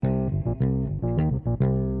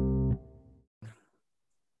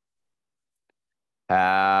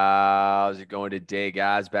it going today,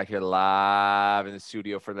 guys? Back here live in the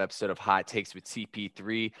studio for the episode of Hot Takes with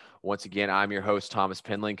TP3. Once again, I'm your host, Thomas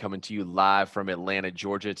Penland, coming to you live from Atlanta,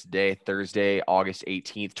 Georgia today, Thursday, August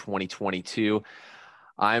 18th, 2022.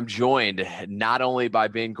 I'm joined not only by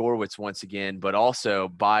Ben Gorwitz once again, but also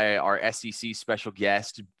by our SEC special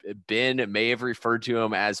guest. Ben may have referred to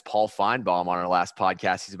him as Paul Feinbaum on our last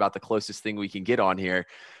podcast. He's about the closest thing we can get on here.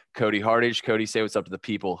 Cody Hardage. Cody, say what's up to the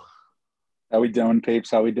people. How we doing,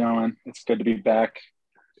 peeps? How we doing? It's good to be back.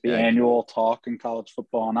 The annual talk in college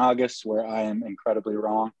football in August, where I am incredibly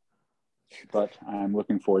wrong, but I'm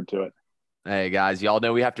looking forward to it. Hey, guys, y'all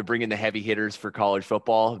know we have to bring in the heavy hitters for college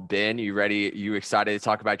football. Ben, you ready? You excited to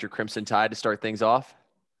talk about your Crimson Tide to start things off?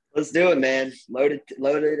 Let's do it, man. Loaded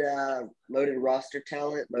roster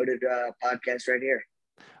talent, loaded podcast right here.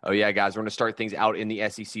 Oh, yeah, guys, we're going to start things out in the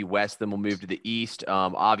SEC West, then we'll move to the East.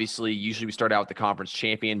 Obviously, usually we start out with the conference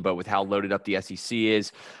champion, but with how loaded up the SEC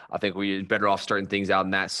is, I think we're better off starting things out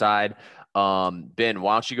on that side. Ben,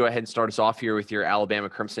 why don't you go ahead and start us off here with your Alabama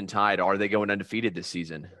Crimson Tide? Are they going undefeated this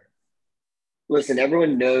season? Listen,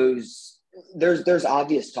 everyone knows there's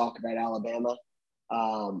obvious talk about Alabama.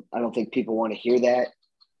 I don't think people want to hear that.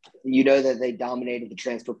 You know that they dominated the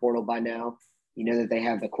transfer portal by now. You know that they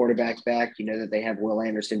have the quarterback back. You know that they have Will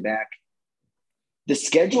Anderson back. The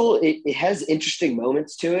schedule, it has interesting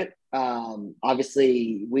moments to it.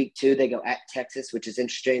 Obviously, week 2, they go at Texas, which is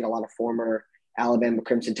interesting. A lot of former Alabama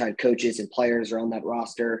Crimson Tide coaches and players are on that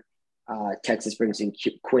roster. Texas brings in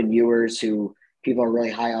Quinn Ewers, who people are really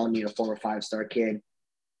high on, former 5-star kid.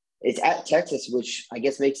 It's at Texas, which I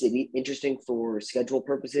guess makes it interesting for schedule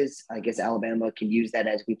purposes. I guess Alabama can use that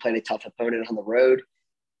as we played a tough opponent on the road.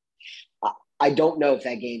 I don't know if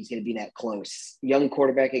that game's going to be that close. Young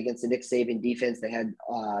quarterback against the Nick Saban defense. They had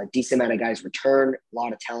a decent amount of guys return, a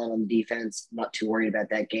lot of talent on the defense. Not too worried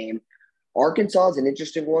about that game. Arkansas is an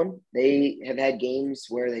interesting one. They have had games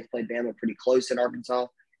where they've played Bama pretty close in Arkansas.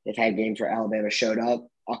 They've had games where Alabama showed up.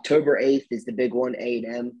 October 8th is the big one,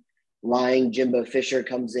 A&M. Lying Jimbo Fisher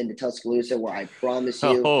comes into Tuscaloosa, where I promise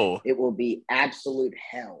you it will be absolute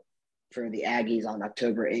hell for the Aggies on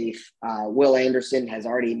October 8th. Will Anderson has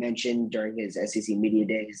already mentioned during his SEC media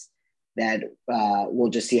days that we'll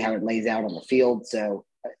just see how it lays out on the field. So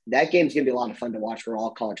that game's going to be a lot of fun to watch for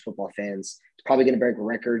all college football fans. It's probably going to break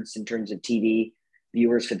records in terms of TV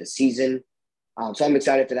viewers for the season. So I'm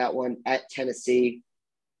excited for that one. At Tennessee,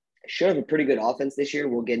 should have a pretty good offense this year.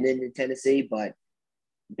 We'll get into Tennessee, but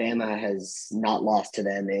Bama has not lost to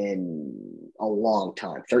them in a long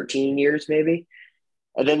time, 13 years maybe.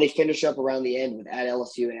 And then they finish up around the end with at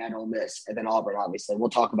LSU and at Ole Miss, and then Auburn, obviously. We'll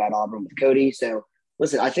talk about Auburn with Cody. So,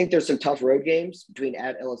 listen, I think there's some tough road games between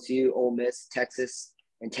at LSU, Ole Miss, Texas,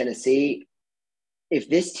 and Tennessee. If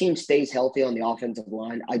this team stays healthy on the offensive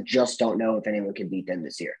line, I just don't know if anyone can beat them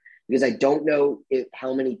this year. Because I don't know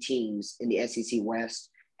how many teams in the SEC West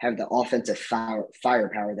have the offensive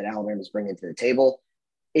firepower that Alabama's bringing to the table.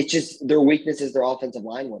 It's just their weakness is their offensive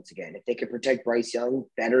line once again. If they could protect Bryce Young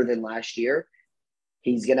better than last year,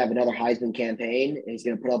 he's going to have another Heisman campaign, and he's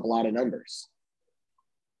going to put up a lot of numbers.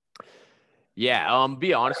 Yeah,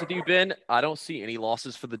 be honest with you, Ben. I don't see any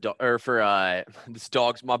losses for this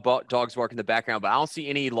dog's barking in the background, but I don't see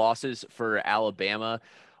any losses for Alabama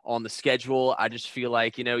on the schedule. I just feel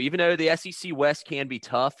like, even though the SEC West can be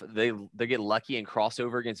tough, they get lucky and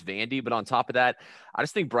crossover against Vandy. But on top of that, I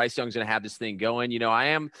just think Bryce Young's going to have this thing going.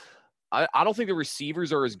 I don't think the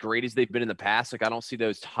receivers are as great as they've been in the past. Like, I don't see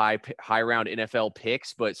those high round NFL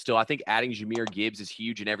picks, but still, I think adding Jahmyr Gibbs is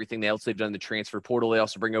huge in everything else they've done in the transfer portal. They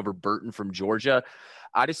also bring over Burton from Georgia.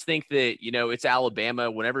 I just think that, it's Alabama.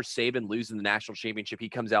 Whenever Saban loses the national championship, he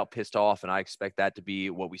comes out pissed off, and I expect that to be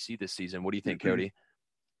what we see this season. What do you think, Cody?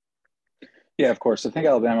 Yeah, of course. I think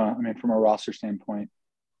Alabama, from a roster standpoint,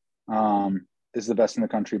 is the best in the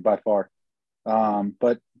country by far.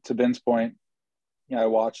 But to Ben's point, I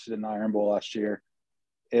watched it in the Iron Bowl last year.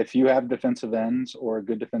 If you have defensive ends or a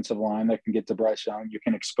good defensive line that can get to Bryce Young, you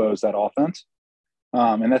can expose that offense.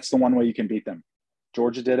 And that's the one way you can beat them.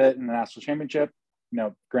 Georgia did it in the national championship.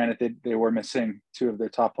 Granted, they were missing 2 of their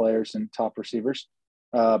top players and top receivers.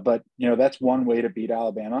 But that's one way to beat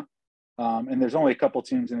Alabama. And there's only a couple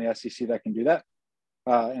teams in the SEC that can do that.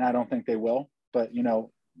 And I don't think they will. But,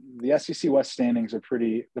 the SEC West standings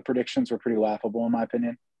the predictions were pretty laughable in my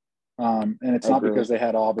opinion. And it's not because they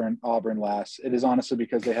had Auburn last. It is honestly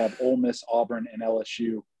because they have Ole Miss, Auburn, and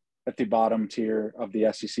LSU at the bottom tier of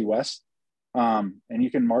the SEC West. And you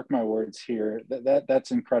can mark my words here.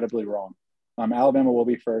 That's incredibly wrong. Alabama will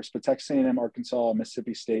be first, but Texas A&M, Arkansas,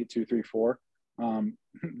 Mississippi State, 2, 3, 4.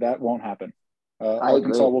 That won't happen.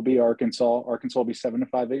 Arkansas will be Arkansas. Arkansas will be 7-5,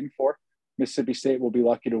 8-4. Mississippi State will be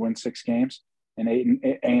lucky to win 6 games, and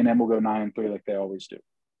A&M will go 9-3 like they always do.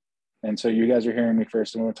 And so you guys are hearing me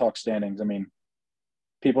first, and when we talk standings, I mean,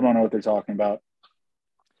 people don't know what they're talking about.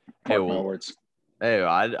 Mark my words. Hey,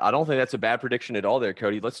 I don't think that's a bad prediction at all there,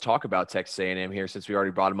 Cody. Let's talk about Texas A&M here since we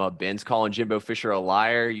already brought him up. Ben's calling Jimbo Fisher a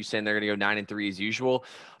liar. You saying they're going to go 9-3 as usual.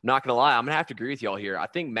 I'm not going to lie. I'm going to have to agree with y'all here. I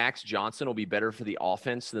think Max Johnson will be better for the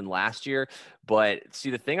offense than last year. But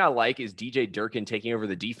see, the thing I like is DJ Durkin taking over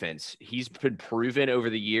the defense. He's been proven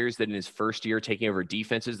over the years that in his first year taking over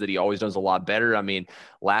defenses that he always does a lot better. I mean,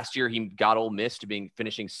 last year he got Ole Miss to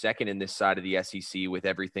finishing second in this side of the SEC with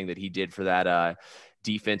everything that he did for that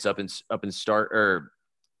defense up in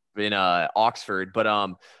Oxford.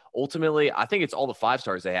 But ultimately, I think it's all the 5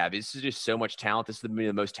 stars they have. This is just so much talent. This is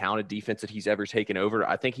the most talented defense that he's ever taken over.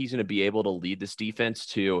 I think he's going to be able to lead this defense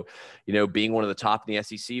to, being one of the top in the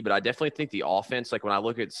SEC. But I definitely think the offense, like when I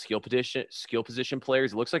look at skill position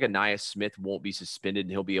players, it looks like Ainias Smith won't be suspended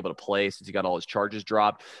and he'll be able to play since he got all his charges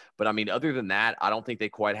dropped. But I mean, other than that, I don't think they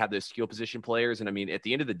quite have those skill position players. And I mean, at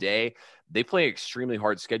the end of the day, they play an extremely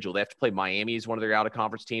hard schedule. They have to play Miami as one of their out of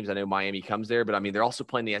conference teams. I know Miami comes there, but I mean, they're also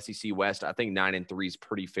playing the SEC West. I think 9-3 is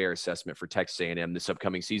pretty fair assessment for Texas A&M this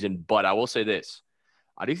upcoming season. But I will say this.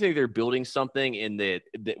 I do think they're building something in that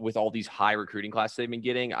with all these high recruiting classes they've been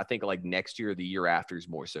getting. I think like next year or the year after is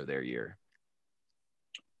more so their year.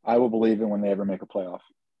 I will believe it when they ever make a playoff.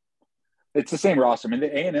 It's the same roster. I mean,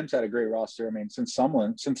 the A&M's had a great roster. I mean,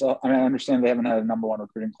 I understand they haven't had a number 1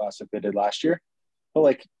 recruiting class like they did last year, but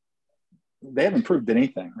like they haven't proved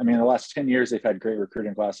anything. I mean, the last 10 years they've had great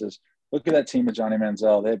recruiting classes. Look at that team with Johnny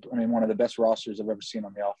Manziel. One of the best rosters I've ever seen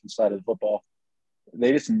on the offense side of football.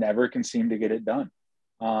 They just never can seem to get it done.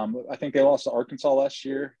 I think they lost to Arkansas last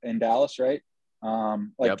year in Dallas, right?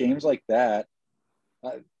 Games like that,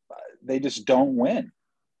 they just don't win.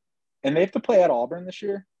 And they have to play at Auburn this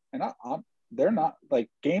year. And they're not like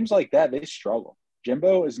games like that. They struggle.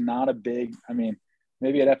 Jimbo is not a big. I mean,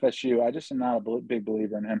 maybe at FSU, I just am not a big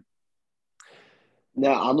believer in him.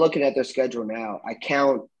 No, I'm looking at their schedule now. I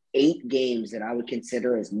count 8 games that I would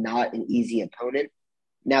consider as not an easy opponent.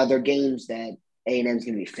 Now they're games that A&M's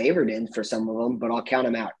going to be favored in for some of them, but I'll count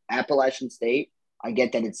them out. Appalachian State. I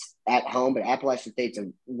get that it's at home, but Appalachian State's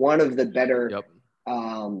one of the better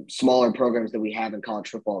smaller programs that we have in college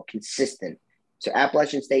football, consistent. So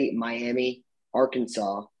Appalachian State, Miami,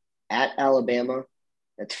 Arkansas, at Alabama,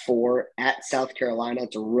 that's 4. At South Carolina,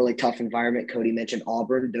 it's a really tough environment. Cody mentioned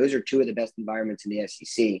Auburn. Those are 2 of the best environments in the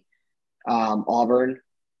SEC. Auburn,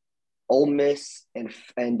 Ole Miss, and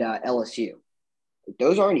LSU.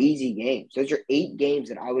 Those aren't easy games. Those are 8 games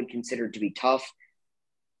that I would consider to be tough.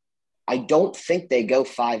 I don't think they go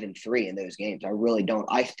 5-3 in those games. I really don't.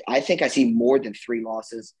 I think I see more than 3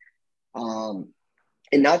 losses.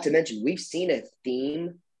 And not to mention, we've seen a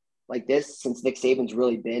theme like this since Nick Saban's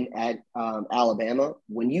really been at Alabama.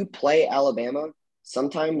 When you play Alabama,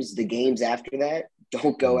 sometimes the games after that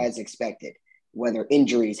don't go as expected, whether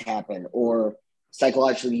injuries happen or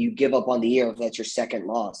psychologically you give up on the year if that's your second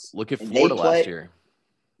loss. Look at Florida last year.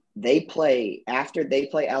 After they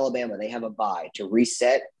play Alabama, they have a bye to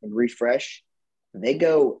reset and refresh. They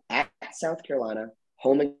go at South Carolina,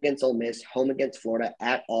 home against Ole Miss, home against Florida,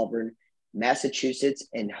 at Auburn, Massachusetts,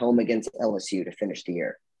 and home against LSU to finish the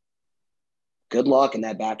year. Good luck in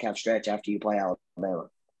that back half stretch after you play Alabama,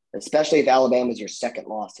 especially if Alabama is your second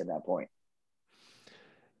loss to that point.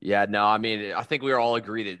 Yeah, no, I mean, I think we all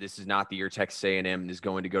agree that this is not the year Texas A&M is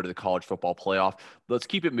going to go to the college football playoff. Let's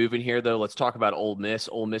keep it moving here, though. Let's talk about Ole Miss.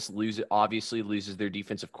 Ole Miss obviously loses their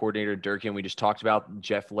defensive coordinator, Durkin. We just talked about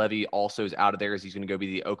Jeff Levy also is out of there as he's going to go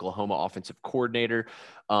be the Oklahoma offensive coordinator.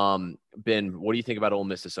 Ben, what do you think about Ole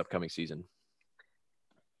Miss this upcoming season?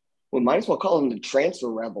 We might as well call them the transfer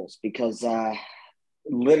rebels because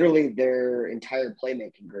literally their entire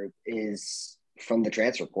playmaking group is from the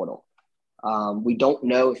transfer portal. We don't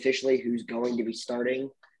know officially who's going to be starting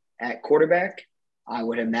at quarterback. I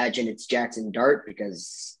would imagine it's Jackson Dart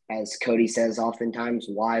because, as Cody says oftentimes,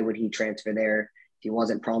 why would he transfer there if he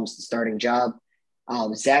wasn't promised a starting job?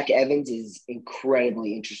 Zach Evans is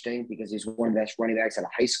incredibly interesting because he's one of the best running backs out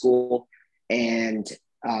of high school. And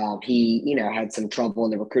he, had some trouble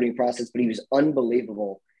in the recruiting process, but he was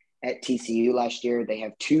unbelievable at TCU last year. They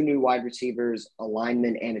have 2 new wide receivers, a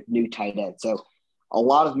lineman, and a new tight end. So a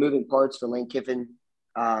lot of moving parts for Lane Kiffin.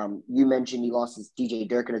 You mentioned he lost his DJ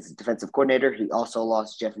Durkin as his defensive coordinator. He also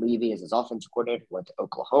lost Jeff Levy as his offensive coordinator, who went to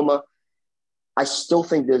Oklahoma. I still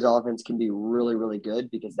think this offense can be really, really good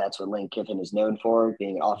because that's what Lane Kiffin is known for,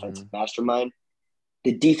 being an offensive mastermind.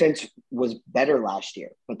 The defense was better last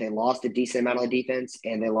year, but they lost a decent amount of defense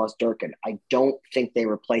and they lost Durkin. I don't think they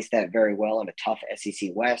replaced that very well in a tough SEC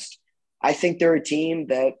West. I think they're a team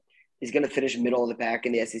that is going to finish middle of the pack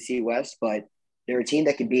in the SEC West, but they're a team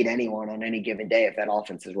that can beat anyone on any given day if that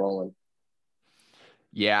offense is rolling.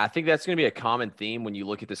 Yeah, I think that's going to be a common theme when you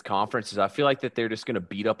look at this conference. Is I feel like that they're just going to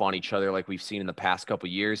beat up on each other like we've seen in the past couple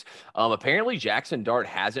of years. Apparently, Jackson Dart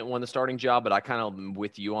hasn't won the starting job, but I kind of am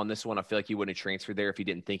with you on this one. I feel like he wouldn't have transferred there if he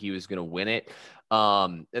didn't think he was going to win it.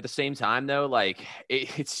 At the same time, though, like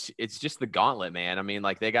it's just the gauntlet, man. I mean,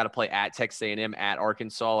 like they got to play at Texas A&M, at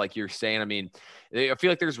Arkansas, like you're saying. I mean, I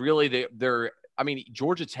feel like there's really I mean,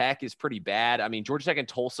 Georgia Tech is pretty bad. I mean, Georgia Tech and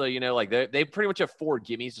Tulsa, like they pretty much have 4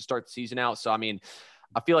 gimmies to start the season out. So, I mean,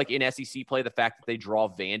 I feel like in SEC play, the fact that they draw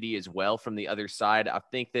Vandy as well from the other side, I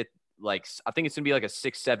think it's going to be like a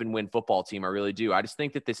 6-7 win football team. I really do. I just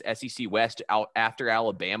think that this SEC West out after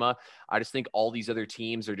Alabama, I just think all these other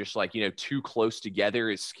teams are just like, too close together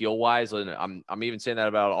as skill wise. And I'm even saying that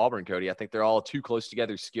about Auburn, Cody. I think they're all too close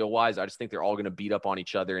together skill wise. I just think they're all going to beat up on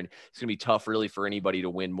each other, and it's going to be tough really for anybody to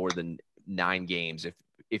win more than 9 games.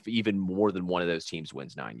 If even more than one of those teams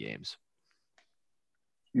wins 9 games.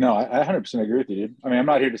 No, I 100% agree with you, dude. I mean, I'm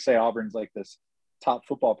not here to say Auburn's like this top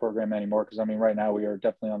football program anymore, because I mean, right now we are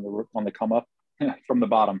definitely on the come up from the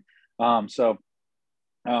bottom. Yeah, I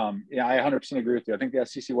 100% agree with you. I think the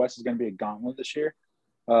SEC West is going to be a gauntlet this year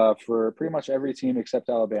for pretty much every team except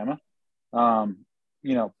Alabama. Ole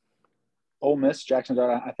Miss, Jackson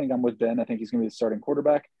Dart, I think I'm with Ben. I think he's going to be the starting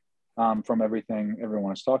quarterback from everything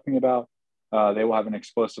everyone is talking about. They will have an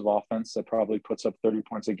explosive offense that probably puts up 30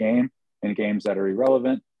 points a game in games that are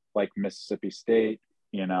irrelevant, like Mississippi State,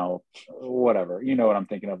 whatever. You know what I'm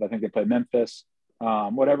thinking of. I think they play Memphis.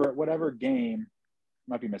 Whatever game,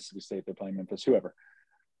 might be Mississippi State, they're playing Memphis, whoever.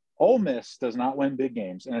 Ole Miss does not win big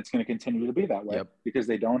games, and it's going to continue to be that way because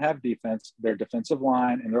they don't have defense. Their defensive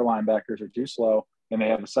line and their linebackers are too slow, and they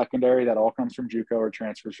have a secondary that all comes from JUCO or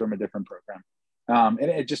transfers from a different program.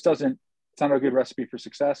 And it just doesn't – it's not a good recipe for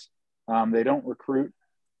success. They don't recruit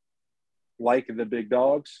like the big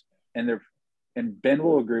dogs. And Ben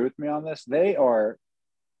will agree with me on this. They are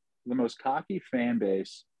the most cocky fan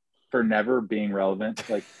base for never being relevant,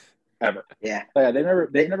 like ever. Yeah. They've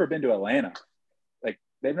never been to Atlanta. Like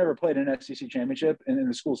they've never played an SEC championship in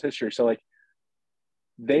the school's history. So like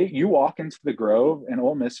you walk into the Grove and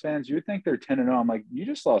Ole Miss fans, you would think they're 10-0. I'm like, you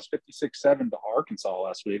just lost 56-7 to Arkansas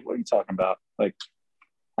last week. What are you talking about? Like,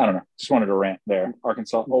 I don't know. Just wanted to rant there.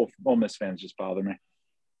 Arkansas, Ole Miss fans just bother me.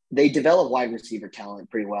 They develop wide receiver talent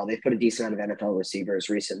pretty well. They've put a decent amount of NFL receivers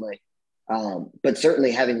recently. But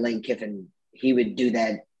certainly having Lane Kiffin, he would do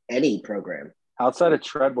that any program. Outside of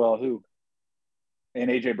Treadwell, who?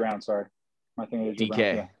 And A.J. Brown, sorry. I think A.J. DK.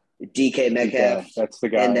 Brown. Yeah. DK Metcalf. That's the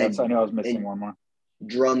guy. I knew I was missing one more.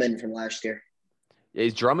 Drummond from last year. Yeah,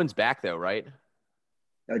 Drummond's back, though, right?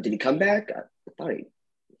 Oh, did he come back? I thought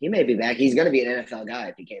he may be back. He's going to be an NFL guy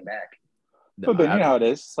if he came back. But you know how it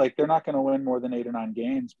is. It's like they're not going to win more than 8 or 9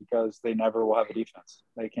 games because they never will have a defense.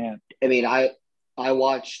 They can't. I mean, I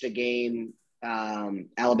watched a game.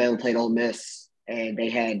 Alabama played Ole Miss, and they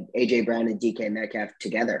had A.J. Brown and DK Metcalf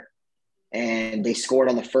together, and they scored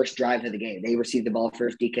on the first drive of the game. They received the ball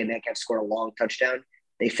first. DK Metcalf scored a long touchdown.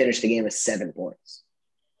 They finished the game with 7 points.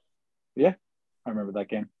 Yeah, I remember that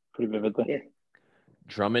game pretty vividly. Yeah.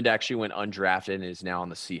 Drummond actually went undrafted and is now on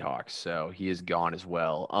the Seahawks, so he is gone as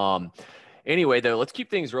well. Anyway, though, let's keep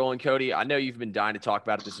things rolling, Cody. I know you've been dying to talk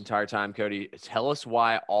about it this entire time, Cody. Tell us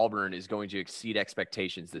why Auburn is going to exceed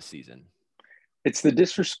expectations this season. It's the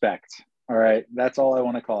disrespect. All right. That's all I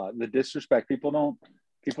want to call it. The disrespect. People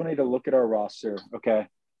need to look at our roster. Okay.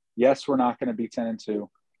 Yes, we're not going to be 10-2.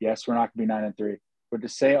 Yes, we're not going to be 9-3. But to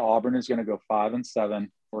say Auburn is going to go 5-7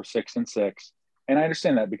 or 6-6, and I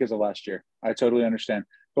understand that because of last year. I totally understand.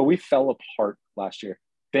 But we fell apart last year.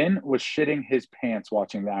 Ben was shitting his pants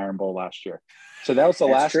watching the Iron Bowl last year. So that was the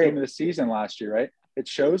last game of the season last year, right? It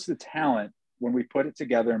shows the talent when we put it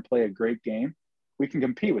together and play a great game. We can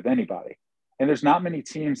compete with anybody. And there's not many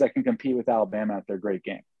teams that can compete with Alabama at their great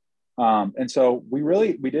game. And so we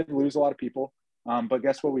did lose a lot of people. But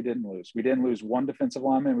guess what we didn't lose? We didn't lose one defensive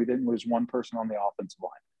lineman. We didn't lose one person on the offensive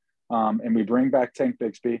line. And we bring back Tank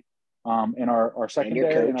Bigsby. And our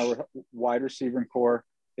secondary and our wide receiver core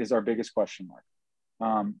is our biggest question mark.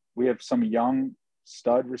 We have some young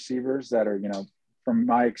stud receivers that are, from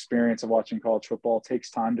my experience of watching college football, takes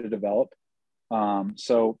time to develop.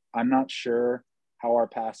 So I'm not sure how our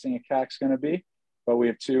passing attack is going to be, but we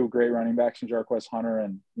have 2 great running backs in Jarquez Hunter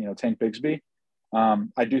and, Tank Bigsby.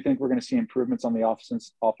 I do think we're going to see improvements on the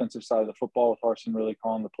offensive side of the football with Harsin really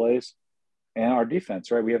calling the plays, and our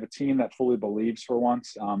defense, right? We have a team that fully believes for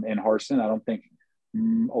once in Harsin. I don't think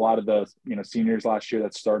a lot of the seniors last year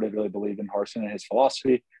that started really believed in Harsin and his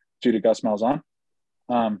philosophy due to Gus Malzahn.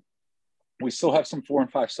 we still have some 4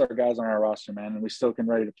 and 5 star guys on our roster, man, and we still can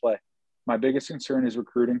ready to play. My biggest concern is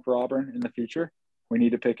recruiting for Auburn in the future. We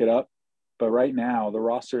need to pick it up. But right now, the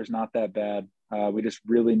roster is not that bad. We just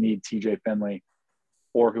really need TJ Finley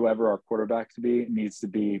or whoever our quarterback to be needs to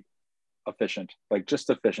be efficient, like just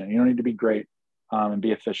efficient. You don't need to be great and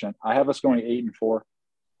be efficient. I have us going 8-4.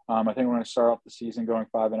 I think we're going to start off the season going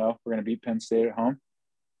 5-0. We're going to beat Penn State at home.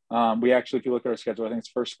 We actually, if you look at our schedule, I think it's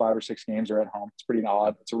first 5 or 6 games are at home. It's pretty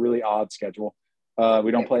odd. It's a really odd schedule.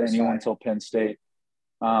 We don't play anyone until Penn State.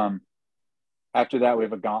 After that, we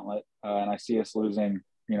have a gauntlet, and I see us losing,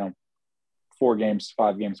 4 games,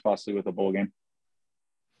 5 games possibly with a bowl game.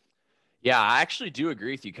 Yeah, I actually do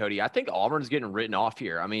agree with you, Cody. I think Auburn's getting written off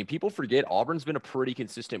here. I mean, people forget Auburn's been a pretty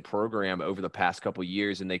consistent program over the past couple of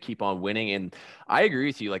years, and they keep on winning. And I agree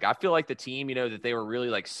with you. Like, I feel like the team, that they were really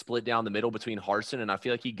like split down the middle between Harsin, and I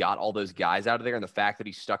feel like he got all those guys out of there. And the fact that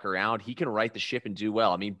he stuck around, he can right the ship and do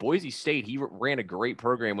well. I mean, Boise State, he ran a great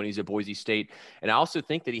program when he was at Boise State. And I also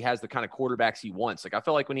think that he has the kind of quarterbacks he wants. Like, I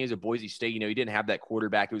felt like when he was at Boise State, he didn't have that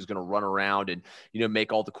quarterback who was going to run around and,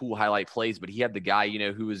 make all the cool highlight plays, but he had the guy,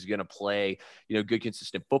 who was going to play, good,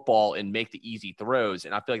 consistent football and make the easy throws.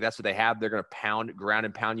 And I feel like that's what they have. They're going to ground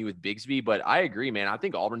and pound you with Bigsby. But I agree, man. I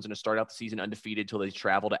think Auburn's going to start out the season undefeated till they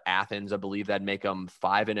travel to Athens. I believe that'd make them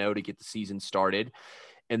 5-0 to get the season started.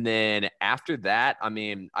 And then after that, I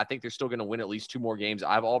mean, I think they're still going to win at least 2 more games.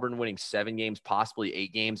 I have Auburn winning 7 games, possibly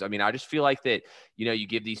 8 games. I mean, I just feel like that, you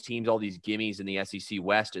give these teams all these gimmies in the SEC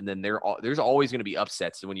West, and then there's always going to be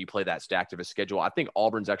upsets when you play that stacked of a schedule. I think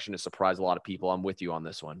Auburn's actually going to surprise a lot of people. I'm with you on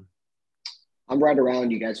this one. I'm right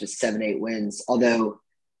around you guys with 7-8 wins. Although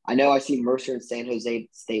I know I see Mercer and San Jose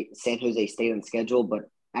State on schedule, but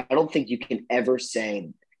I don't think you can ever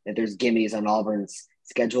say that there's gimmies on Auburn's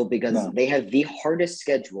schedule because they have the hardest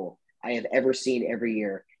schedule I have ever seen every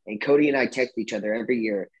year. And Cody and I text each other every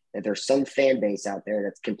year that there's some fan base out there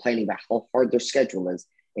that's complaining about how hard their schedule is.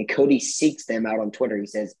 And Cody seeks them out on Twitter. He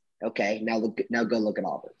says, "Okay, now go look at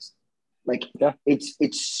Auburn's." Like,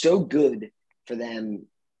 it's so good for them.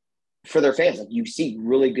 For their fans, like you see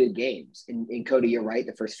really good games. And Cody, you're right.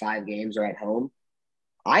 The first 5 games are at home.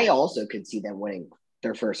 I also could see them winning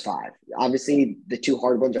their first 5. Obviously, the 2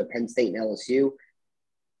 hard ones are Penn State and LSU.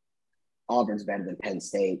 Auburn's better than Penn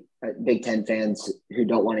State. Big Ten fans who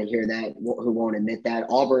don't want to hear that, who won't admit that,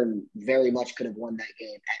 Auburn very much could have won that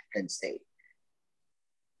game at Penn State.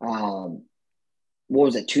 What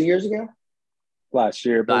was it, 2 years ago? Last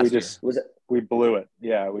year, but we blew it.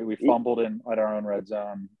 Yeah, we fumbled at our own red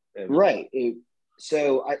zone. Right.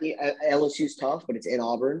 So LSU's tough, but it's in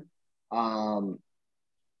Auburn.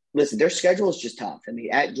 Listen, their schedule is just tough. I mean,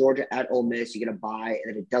 at Georgia, at Ole Miss, you get a bye,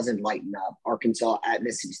 and then it doesn't lighten up. Arkansas, at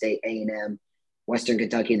Mississippi State, A&M, Western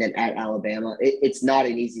Kentucky, then at Alabama. It's not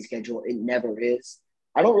an easy schedule. It never is.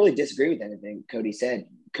 I don't really disagree with anything Cody said.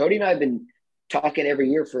 Cody and I have been talking every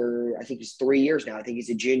year for, I think it's 3 years now. I think he's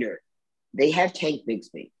a junior. They have Tank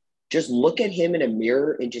Bigsby. Just look at him in a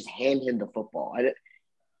mirror and just hand him the football.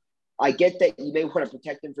 I get that you may want to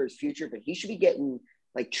protect him for his future, but he should be getting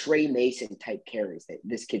like Trey Mason type carries that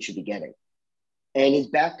this kid should be getting. And his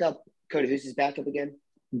backup, Cody, who's his backup again?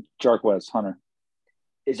 Jarquez Hunter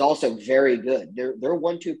is also very good. Their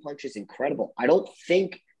 1-2 punch is incredible. I don't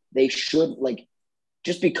think they should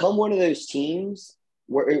just become one of those teams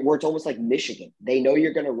where it's almost like Michigan. They know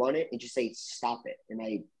you're going to run it and just say, stop it.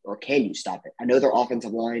 Or can you stop it? I know their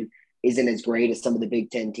offensive line isn't as great as some of the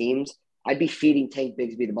Big Ten teams. I'd be feeding Tank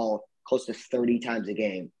Bigsby the ball close to 30 times a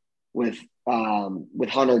game with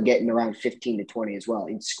Hunter getting around 15 to 20 as well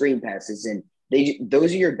in screen passes. And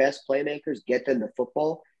those are your best playmakers. Get them the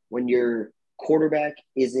football when your quarterback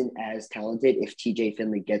isn't as talented. If TJ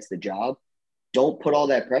Finley gets the job, don't put all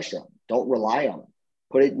that pressure on him. Don't rely on him.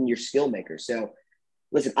 Put it in your skill makers. So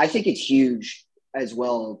listen, I think it's huge as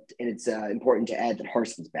well. And it's important to add that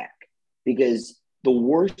Harsin's back because the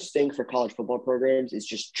worst thing for college football programs is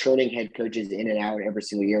just churning head coaches in and out every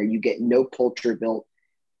single year. You get no culture built.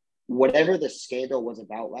 Whatever the scandal was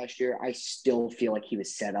about last year, I still feel like he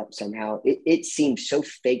was set up somehow. It seemed so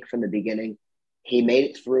fake from the beginning. He made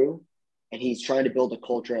it through, and he's trying to build a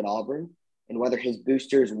culture at Auburn. And whether his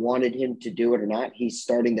boosters wanted him to do it or not, he's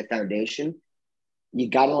starting the foundation. You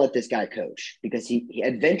got to let this guy coach because he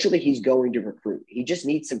eventually he's going to recruit. He just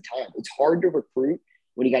needs some time. It's hard to recruit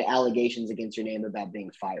when you got allegations against your name about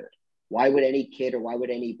being fired. Why would any kid or why would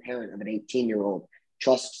any parent of an 18-year-old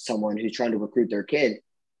trust someone who's trying to recruit their kid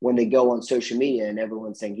when they go on social media and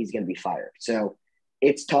everyone's saying he's going to be fired? So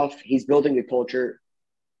it's tough. He's building a culture.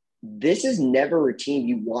 This is never a team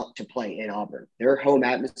you want to play in Auburn. Their home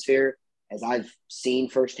atmosphere, as I've seen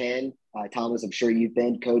firsthand, Thomas, I'm sure you've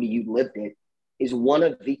been, Cody, you've lived it. is one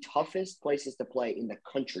of the toughest places to play in the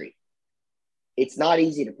country. It's not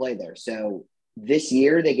easy to play there. So this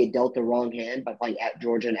year they get dealt the wrong hand by playing at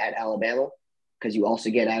Georgia and at Alabama, because you also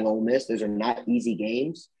get at Ole Miss. Those are not easy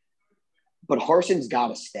games. But Harsin's got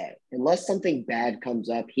to stay. Unless something bad comes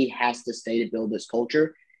up, he has to stay to build this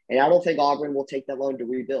culture. And I don't think Auburn will take that long to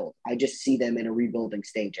rebuild. I just see them in a rebuilding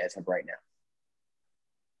stage as of right now.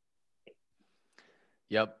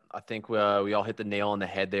 Yep, I think we all hit the nail on the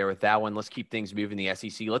head there with that one. Let's keep things moving in the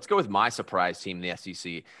SEC. Let's go with my surprise team in the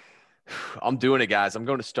SEC. I'm doing it, guys. I'm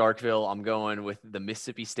going to Starkville. I'm going with the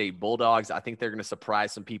Mississippi State Bulldogs. I think they're going to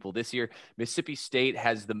surprise some people this year. Mississippi State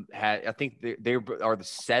I think they are the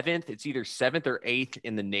seventh. It's either seventh or eighth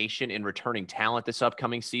in the nation in returning talent this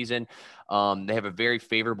upcoming season. They have a very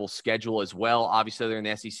favorable schedule as well. Obviously, they're in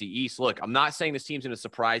the SEC East. Look, I'm not saying this team's going to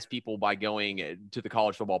surprise people by going to the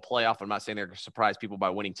college football playoff. I'm not saying they're going to surprise people by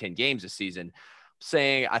winning 10 games this season.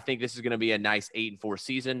 Saying I think this is going to be a nice 8-4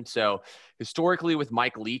 season. So historically with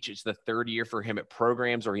Mike Leach, it's the third year for him at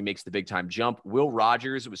programs or he makes the big time jump. Will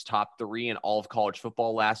Rogers was top 3 in all of college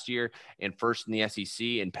football last year and first in the SEC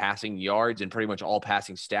in passing yards and pretty much all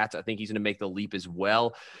passing stats. I think he's going to make the leap as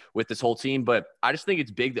well with this whole team. But I just think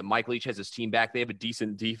it's big that Mike Leach has his team back. They have a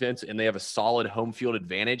decent defense and they have a solid home field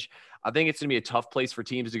advantage. I think it's going to be a tough place for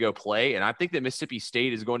teams to go play. And I think that Mississippi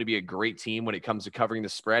State is going to be a great team when it comes to covering the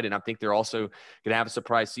spread. And I think they're also going to have a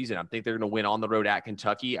surprise season. I think they're going to win on the road at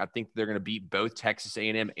Kentucky. I think they're going to beat both Texas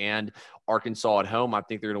A&M and Arkansas at home. I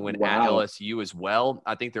think they're going to win at LSU as well.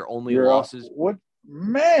 I think their only losses. What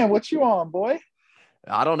you on, boy?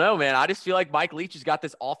 I don't know, man. I just feel like Mike Leach has got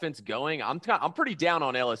this offense going. I'm pretty down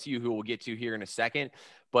on LSU, who we'll get to here in a second.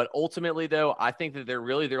 But ultimately, though, I think that their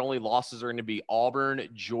only losses are going to be Auburn,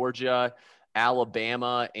 Georgia,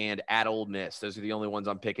 Alabama, and at Ole Miss. Those are the only ones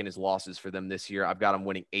I'm picking as losses for them this year. I've got them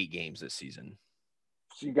winning 8 games this season.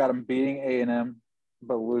 So you got them beating A&M,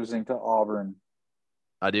 but losing to Auburn.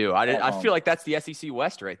 I do. I feel like that's the SEC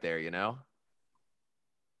West right there, you know?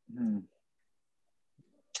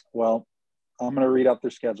 Well, I'm going to read out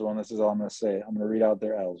their schedule, and this is all I'm going to say. I'm going to read out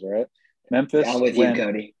their L's, all right? Memphis I'm with win. you,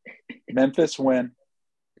 Cody. Memphis win.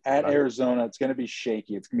 At Arizona, it's going to be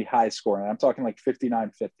shaky. It's going to be high scoring. I'm talking like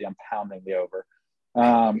 59-50. I'm pounding the over.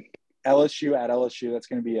 LSU at LSU, that's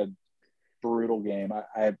going to be a brutal game.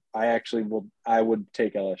 I would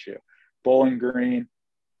take LSU. Bowling Green,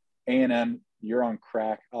 A&M, you're on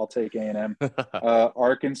crack. I'll take A&M.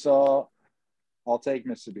 Arkansas, I'll take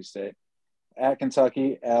Mississippi State. At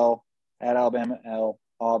Kentucky, L. At Alabama, L.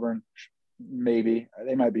 Auburn, maybe.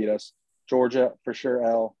 They might beat us. Georgia, for sure,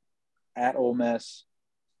 L. At Ole Miss,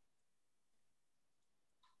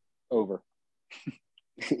 over.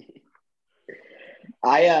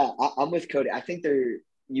 I'm with Cody. I think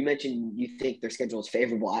you mentioned you think their schedule is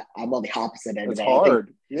favorable. I'm on the opposite end of that. It's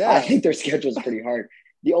hard. I think their schedule is pretty hard.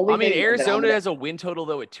 Arizona has a win total,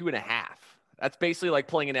 though, at 2.5. That's basically like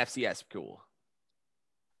playing an FCS school.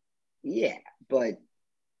 Yeah, but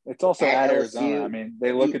it's also at Arizona. I mean,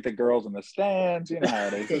 they look at the girls in the stands. You know how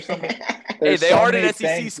it is. Hey, they are an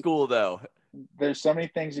SEC school, though. There's so many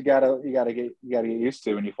things you gotta get used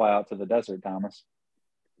to when you fly out to the desert, Thomas.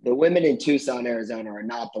 The women in Tucson, Arizona, are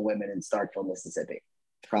not the women in Starkville, Mississippi.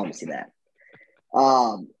 I promise you that.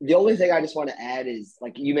 The only thing I just want to add is,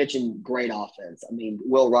 like you mentioned, great offense. I mean,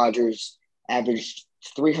 Will Rogers averaged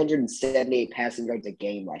 378 passing yards a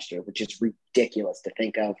game last year, which is ridiculous to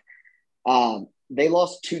think of. They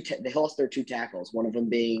lost their 2 tackles. One of them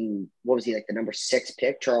being, what was he, like the number 6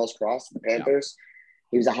 pick, Charles Cross, the Panthers. Yeah.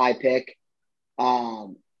 He was a high pick.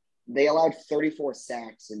 They allowed 34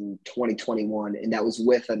 sacks in 2021, and that was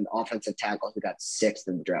with an offensive tackle who got 6th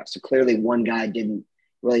in the draft. So clearly one guy didn't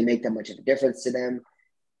really make that much of a difference to them.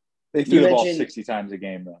 They threw the ball 60 times a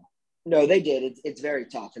game, though. No, they did. It's very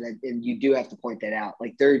tough, and you do have to point that out.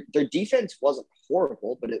 Like their defense wasn't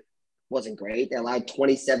horrible, but it wasn't great. They allowed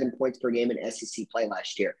 27 points per game in SEC play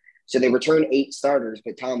last year. So they returned 8 starters,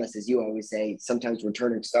 but Thomas, as you always say, sometimes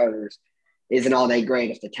returning starters isn't all that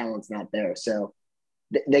great if the talent's not there. So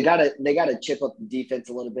they gotta chip up the defense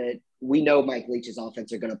a little bit. We know Mike Leach's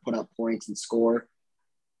offense are going to put up points and score.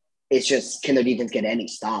 It's just, can their defense get any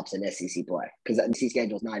stops in SEC play? Because the SEC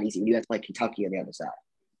schedule is not easy. You have to play Kentucky on the other side.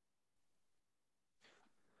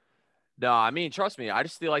 No, I mean, trust me. I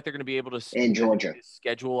just feel like they're going to be able to in Georgia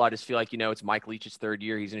schedule. I just feel like, it's Mike Leach's 3rd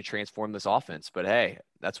year. He's going to transform this offense. But hey,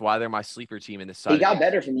 that's why they're my sleeper team in this side. He got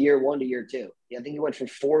better from year 1 to year 2. Yeah, I think he went from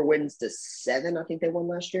 4 wins to 7. I think they won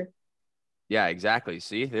last year. Yeah, exactly.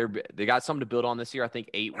 See, they got something to build on this year. I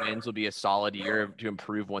think 8 wins will be a solid year to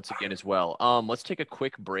improve once again as well. Let's take a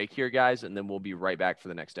quick break here, guys, and then we'll be right back for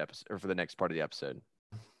the next episode or for the next part of the episode.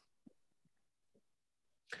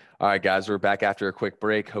 All right, guys, we're back after a quick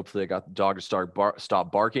break. Hopefully I got the dog to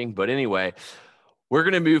stop barking. But anyway, we're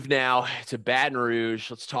going to move now to Baton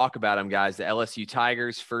Rouge. Let's talk about them, guys. The LSU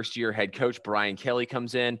Tigers, first-year head coach Brian Kelly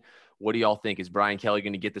comes in. What do y'all think? Is Brian Kelly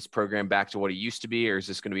going to get this program back to what it used to be, or is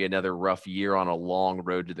this going to be another rough year on a long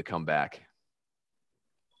road to the comeback?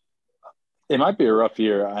 It might be a rough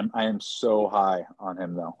year. I am so high on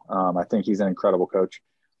him, though. I think he's an incredible coach.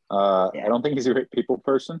 I don't think he's a great people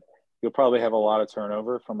person. You'll probably have a lot of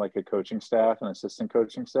turnover from like a coaching staff and assistant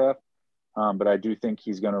coaching staff. But I do think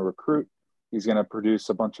he's going to recruit. He's going to produce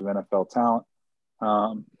a bunch of NFL talent.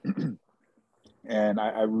 And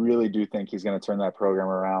I really do think he's going to turn that program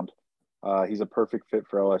around. He's a perfect fit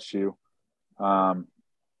for LSU.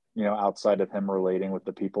 Outside of him relating with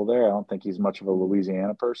the people there, I don't think he's much of a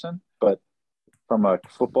Louisiana person. But from a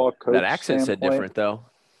football coach that accent said different, though.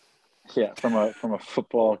 Yeah, from a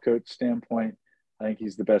football coach standpoint, I think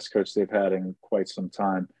he's the best coach they've had in quite some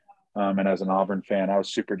time. And as an Auburn fan, I was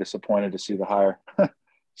super disappointed to see the hire.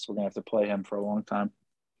 So we're going to have to play him for a long time.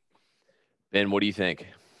 Ben, what do you think?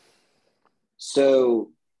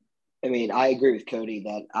 So, I mean, I agree with Cody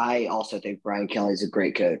that I also think Brian Kelly is a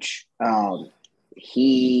great coach.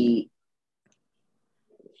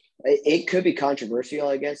 It could be controversial,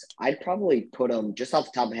 I guess. I'd probably put him, just off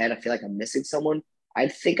the top of my head, I feel like I'm missing someone. I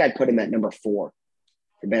think I'd put him at number 4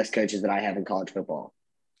 for best coaches that I have in college football.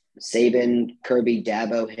 Saban, Kirby,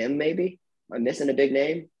 Dabo, him maybe? Am I missing a big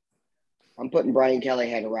name? I'm putting Brian Kelly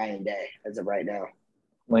ahead of Ryan Day as of right now.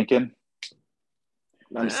 Lincoln?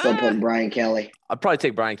 I'm still putting Brian Kelly. I'd probably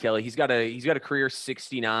take Brian Kelly. He's got a career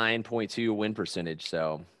 69.2 win percentage.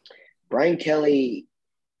 So Brian Kelly,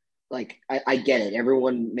 like I get it.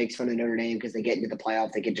 Everyone makes fun of Notre Dame because they get into the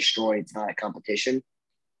playoff, they get destroyed. It's not a competition.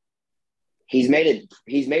 He's made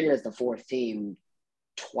it as the 4th team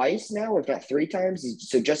twice now, if not 3 times.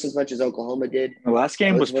 So just as much as Oklahoma did. The last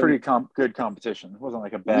game was pretty good competition. It wasn't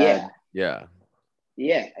like a bad. Yeah.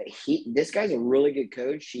 This guy's a really good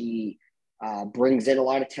coach. He brings in a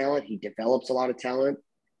lot of talent. He develops a lot of talent.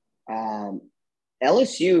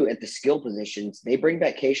 LSU at the skill positions, they bring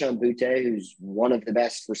back Kayshon Boutte, who's one of the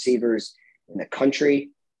best receivers in the country.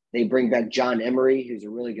 They bring back John Emery, who's a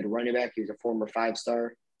really good running back. He was a former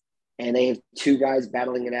 5-star. And they have 2 guys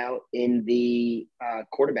battling it out in the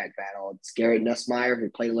quarterback battle. It's Garrett Nussmeier, who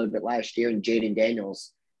played a little bit last year, and Jaden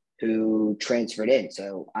Daniels, who transferred in.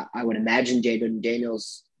 So I would imagine Jaden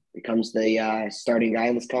Daniels becomes the starting guy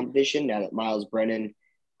in this competition now that Miles Brennan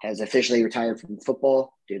has officially retired from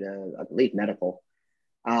football due to, I believe, medical.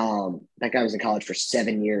 That guy was in college for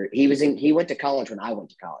 7 years. He went to college when I went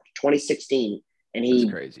to college, 2016, and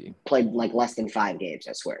he played like less than 5 games,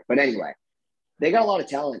 I swear. But anyway, they got a lot of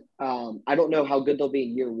talent. I don't know how good they'll be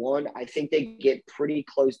in year 1. I think they get pretty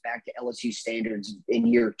close back to LSU standards in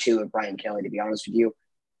year 2 of Brian Kelly, to be honest with you.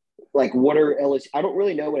 Like, what are LSU? I don't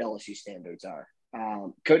really know what LSU standards are.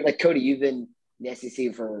 Cody, you've been in the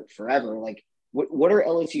SEC for forever. Like, what are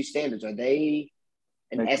LSU standards? Are they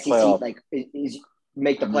an SEC like is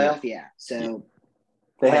make the playoff? Yeah. So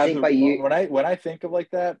they have. When I think of like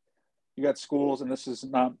that, you got schools, and this is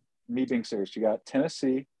not me being serious. You got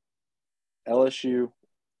Tennessee, LSU,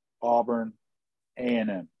 Auburn,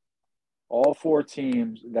 A&M. All 4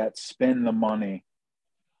 teams that spend the money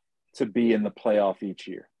to be in the playoff each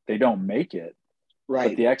year. They don't make it. Right.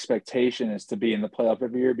 But the expectation is to be in the playoff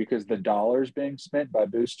every year because the dollars being spent by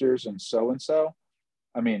boosters and so.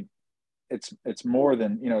 I mean, it's more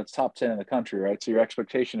than, it's top 10 in the country, right? So your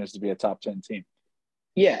expectation is to be a top 10 team.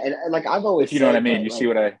 Yeah, and like I've always if you know what I mean, you see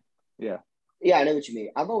what Yeah, I know what you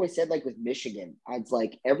mean. I've always said, like, with Michigan, it's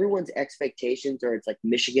like everyone's expectations are, it's like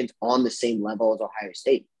Michigan's on the same level as Ohio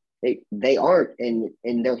State. They aren't.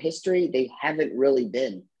 In their history, they haven't really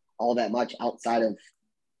been all that much outside of,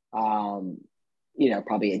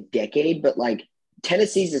 probably a decade. But, like,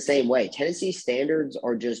 Tennessee's the same way. Tennessee's standards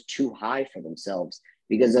are just too high for themselves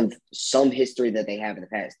because of some history that they have in the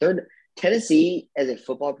past. Tennessee, as a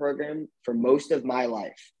football program, for most of my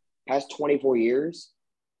life, past 24 years,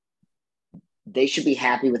 they should be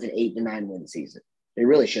happy with an 8 to 9 win season. They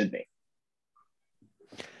really should be.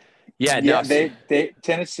 Yeah. They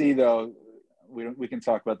Tennessee though, we can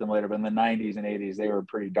talk about them later. But in the 90s and 80s, they were a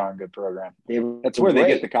pretty darn good program. That's where they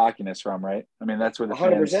get the cockiness from, right? I mean, that's where the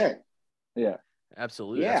 100%. Fans, yeah,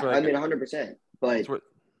 absolutely. Yeah, 100%. But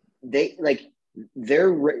they like their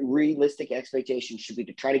realistic expectations should be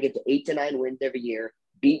to try to get to 8 to 9 wins every year,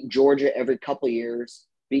 beat Georgia every couple of years,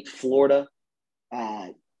 beat Florida.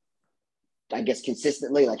 I guess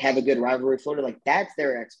consistently, like have a good rivalry with Florida. Like that's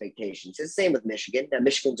their expectations. It's the same with Michigan. Now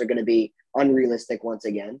Michigan's are going to be unrealistic once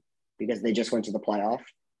again because they just went to the playoff.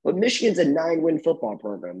 But Michigan's a 9-win football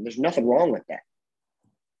program. There's nothing wrong with that.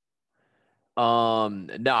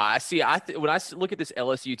 No, I see. When look at this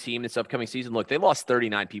LSU team this upcoming season, look, they lost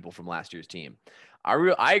 39 people from last year's team. I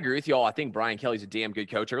agree with y'all. I think Brian Kelly's a damn good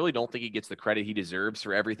coach. I really don't think he gets the credit he deserves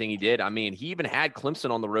for everything he did. I mean, he even had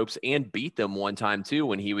Clemson on the ropes and beat them one time too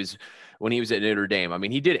when he was at Notre Dame. I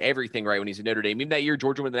mean, he did everything right when he's at Notre Dame. Even that year,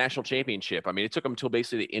 Georgia won the national championship. I mean, it took him until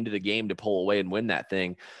basically the end of the game to pull away and win that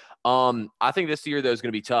thing. I think this year, though, is going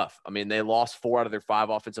to be tough. I mean, they lost 4 out of their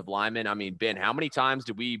 5 offensive linemen. I mean, Ben, how many times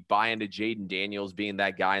did we buy into Jaden Daniels being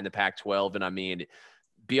that guy in the Pac-12? And I mean,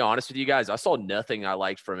 be honest with you guys, I saw nothing I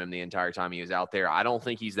liked from him the entire time he was out there. I don't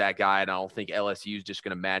think he's that guy, and I don't think LSU is just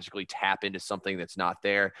going to magically tap into something that's not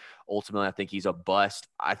there. Ultimately, I think he's a bust.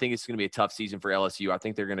 I think it's going to be a tough season for LSU. I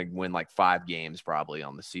think they're going to win like 5 games probably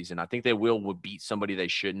on the season. I think they will beat somebody they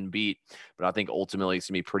shouldn't beat, but I think ultimately it's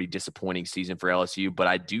going to be a pretty disappointing season for LSU. But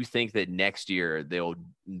I do think that next year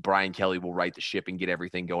Brian Kelly will right the ship and get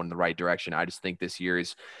everything going in the right direction. I just think this year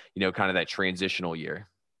is, kind of that transitional year.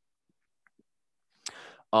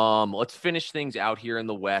 Let's finish things out here in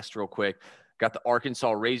the West real quick. Got the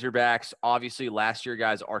Arkansas Razorbacks. Obviously, last year,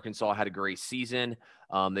 guys, Arkansas had a great season.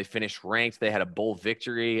 They finished ranked. They had a bowl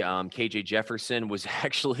victory. KJ Jefferson was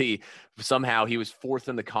actually somehow he was 4th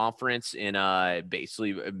in the conference in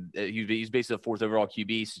basically he's basically the 4th overall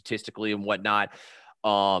QB statistically and whatnot.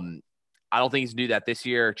 I don't think he's going to do that this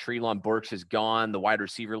year. Treylon Burks is gone. The wide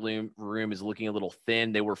receiver room is looking a little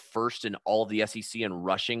thin. They were first in all of the SEC in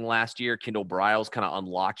rushing last year. Kendall Briles kind of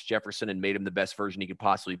unlocked Jefferson and made him the best version he could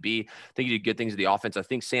possibly be. I think he did good things with the offense. I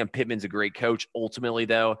think Sam Pittman's a great coach. Ultimately,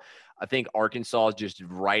 though, I think Arkansas is just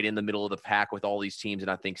right in the middle of the pack with all these teams, and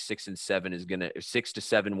I think 6 to 7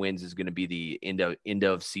 wins is going to be the end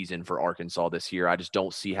of season for Arkansas this year. I just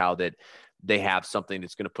don't see how that they have something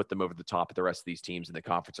that's going to put them over the top of the rest of these teams in the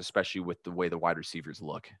conference, especially with the way the wide receivers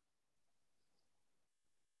look.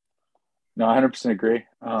 No, 100% agree.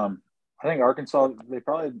 I think Arkansas, they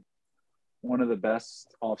probably one of the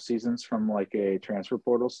best off seasons from like a transfer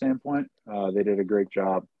portal standpoint. They did a great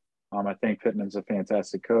job. I think Pittman's a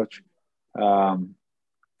fantastic coach. And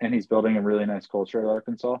he's building a really nice culture at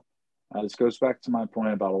Arkansas. This goes back to my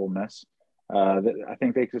point about Ole Miss. I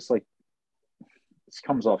think they just this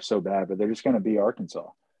comes off so bad, but they're just going to be Arkansas.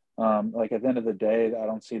 Like at the end of the day, I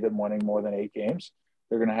don't see them winning more than 8 games.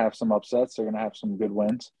 They're going to have some upsets. They're going to have some good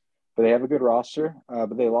wins, but they have a good roster.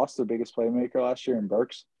 But they lost their biggest playmaker last year in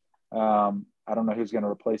Burks. I don't know who's going to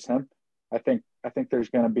replace him. I think there's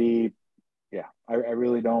going to be, I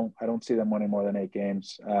really don't. I don't see them winning more than 8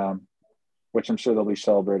 games, which I'm sure they'll be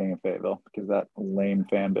celebrating in Fayetteville because that lame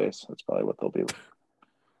fan base. That's probably what they'll be.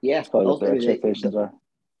 Yeah, that's probably what their expectations are.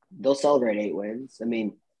 They'll celebrate 8 wins. I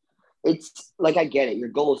mean, it's like I get it. Your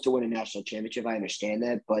goal is to win a national championship. I understand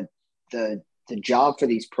that, but the job for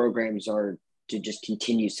these programs are to just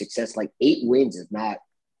continue success. Like 8 wins is not.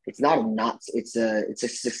 It's a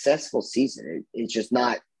successful season. It's just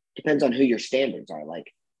not. Depends on who your standards are.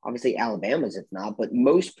 Like obviously Alabama's it's not, but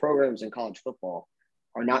most programs in college football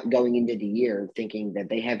are not going into the year thinking that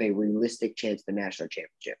they have a realistic chance at the national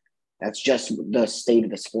championship. That's just the state of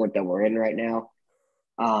the sport that we're in right now.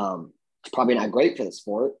 It's probably not great for the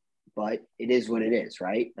sport, but it is what it is,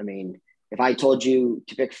 right? I mean, if I told you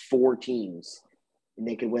to pick 4 teams and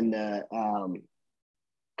they could win the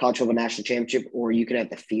college football national championship, or you could have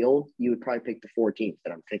the field, you would probably pick the 4 teams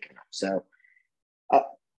that I'm thinking of. So,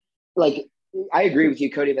 I agree with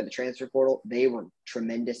you, Cody, about the transfer portal. They were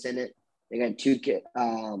tremendous in it. They got 2 kids,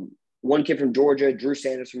 1 kid from Georgia, Drew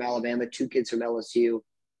Sanders from Alabama, 2 kids from LSU.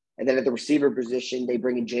 And then at the receiver position, they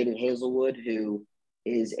bring in Jaden Hazelwood, who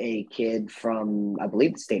is a kid from, I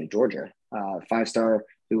believe, the state of Georgia, 5-star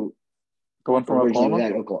who going from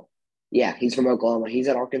Oklahoma. Yeah, he's from Oklahoma. He's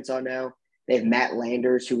at Arkansas now. They have Matt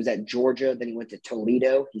Landers, who was at Georgia. Then he went to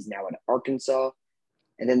Toledo. He's now at Arkansas.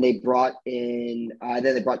 And then they brought 2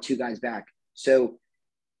 guys back. So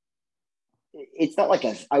it's not like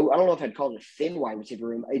I don't know if I'd call it a thin wide receiver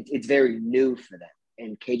room. It's very new for them.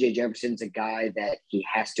 And KJ Jefferson's a guy that he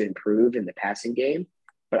has to improve in the passing game.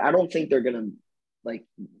 But I don't think they're going to, like,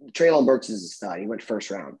 Treylon Burks is a stud. He went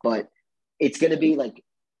first round. But it's going to be like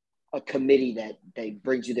a committee that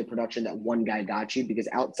brings you the production that one guy got you, because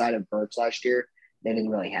outside of Burks last year, they didn't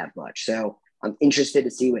really have much. So I'm interested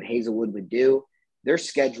to see what Hazelwood would do. Their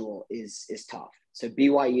schedule is tough. So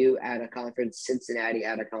BYU out of conference, Cincinnati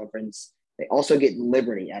out of conference. They also get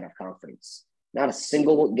Liberty out of conference. Not a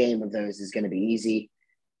single game of those is going to be easy.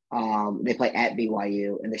 They play at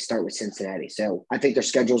BYU, and they start with Cincinnati. So I think their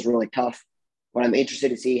schedule is really tough. But I'm interested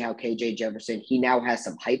to see how KJ Jefferson, he now has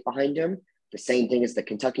some hype behind him. The same thing as the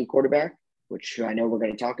Kentucky quarterback, which I know we're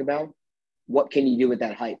going to talk about. What can you do with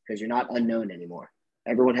that hype? Because you're not unknown anymore.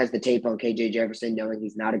 Everyone has the tape on KJ Jefferson, knowing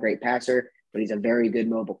he's not a great passer. but he's a very good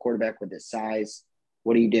mobile quarterback with his size.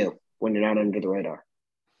 What do you do when you're not under the radar?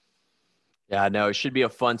 Yeah, no, it should be a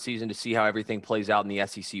fun season to see how everything plays out in the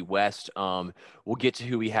SEC West. We'll get to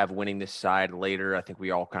who we have winning this side later. I think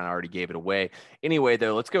we all kind of already gave it away. Anyway,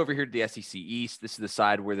 though, let's go over here to the SEC East. This is the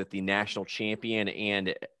side where the national champion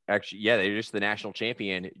and actually, yeah, they're just the national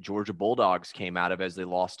champion, Georgia Bulldogs, came out of as they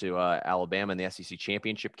lost to Alabama in the SEC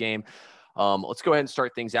championship game. Let's go ahead and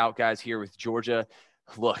start things out, guys, here with Georgia.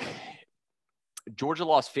 Look, Georgia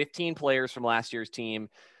lost 15 players from last year's team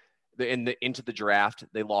into the draft.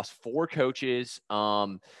 They lost 4 coaches.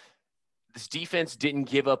 This defense didn't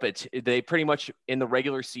give up it. They pretty much in the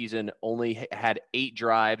regular season only had 8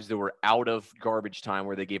 drives that were out of garbage time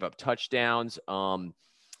where they gave up touchdowns.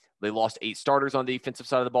 They lost 8 starters on the defensive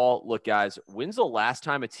side of the ball. Look, guys, when's the last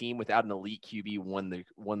time a team without an elite QB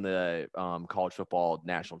won the college football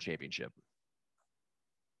national championship?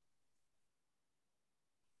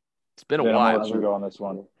 It's been a while. I'm gonna go on this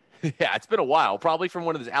one. Yeah, it's been a while. Probably from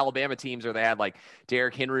one of those Alabama teams where they had like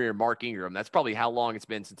Derrick Henry or Mark Ingram. That's probably how long it's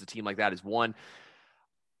been since a team like that has won.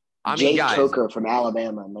 I mean, Jay Coker from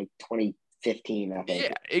Alabama in like 2015, I think.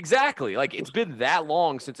 Yeah, exactly. Like, it's been that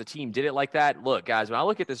long since a team did it like that. Look, guys, when I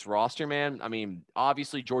look at this roster, man, I mean,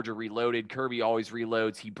 obviously Georgia reloaded. Kirby always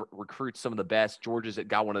reloads. He recruits some of the best. Georgia's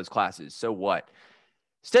got one of those classes. So what?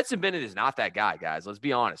 Stetson Bennett is not that guy, guys. Let's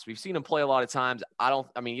be honest. We've seen him play a lot of times. You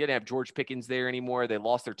didn't have George Pickens there anymore. They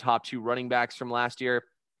lost their top 2 running backs from last year.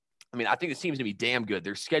 I mean, I think this team's going to be damn good.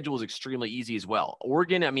 Their schedule is extremely easy as well.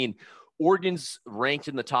 Oregon's ranked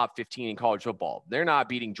in the top 15 in college football. They're not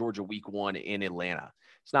beating Georgia week 1 in Atlanta.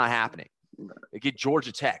 It's not happening. They get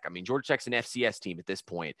Georgia Tech. I mean, Georgia Tech's an FCS team at this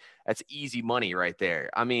point. That's easy money right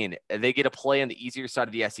there. I mean, they get to play on the easier side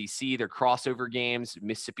of the SEC. Their crossover games,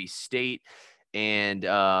 Mississippi State, and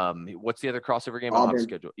what's the other crossover game on the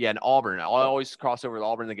schedule? Yeah, and Auburn. I always cross over with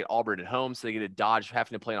Auburn. They get Auburn at home, so they get to dodge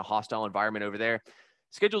having to play in a hostile environment over there.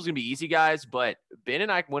 Schedule's going to be easy, guys, but Ben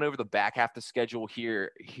and I went over the back half of the schedule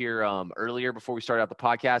here earlier before we started out the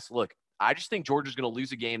podcast. Look, I just think Georgia's going to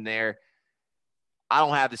lose a game there. I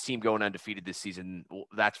don't have this team going undefeated this season.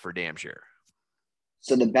 That's for damn sure.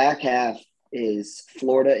 So the back half is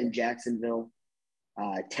Florida and Jacksonville,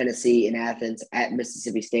 Tennessee and Athens, at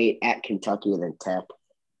Mississippi State, at Kentucky, and then Tech.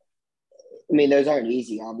 I mean, those aren't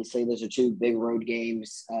easy, obviously. Those are 2 big road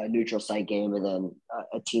games, neutral site game, and then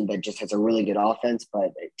a team that just has a really good offense,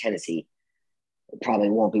 but Tennessee probably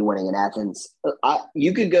won't be winning in Athens.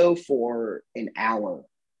 You could go for an hour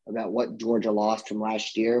about what Georgia lost from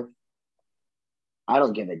last year. I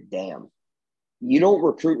don't give a damn. You don't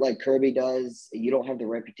recruit like Kirby does. You don't have the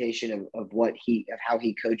reputation of how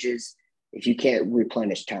he coaches if you can't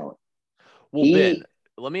replenish talent. Well, Ben,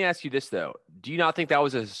 let me ask you this, though. Do you not think that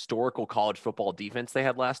was a historical college football defense they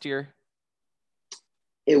had last year?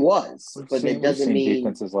 It was, but it doesn't mean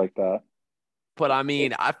defenses like that. But I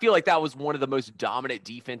mean, I feel like that was one of the most dominant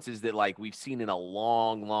defenses that like we've seen in a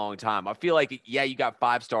long, long time. I feel like, yeah, you got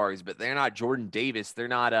 5 stars, but they're not Jordan Davis. They're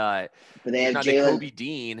not but they have Kobe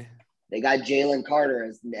Dean. They got Jalen Carter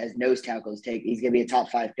as nose tackles. He's gonna be a top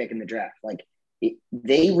 5 pick in the draft. Like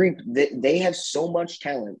they have so much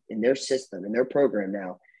talent in their system, in their program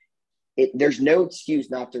now. There's no excuse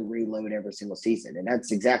not to reload every single season. And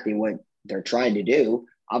that's exactly what they're trying to do.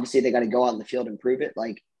 Obviously, they got to go out in the field and prove it.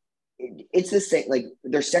 Like, it's the same. Like,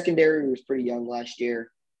 their secondary was pretty young last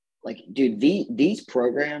year. Like, dude, these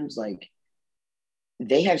programs, like,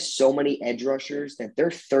 they have so many edge rushers that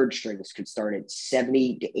their third strings could start at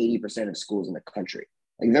 70 to 80% of schools in the country.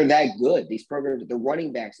 Like, they're that good. These programs, the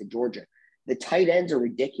running backs at Georgia, the tight ends are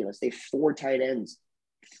ridiculous. They have 4 tight ends.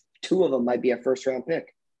 2 of them might be a first-round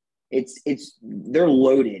pick. They're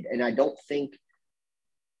loaded, and I don't think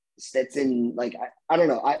Stetson, like, I don't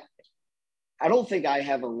know. I don't think I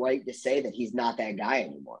have a right to say that he's not that guy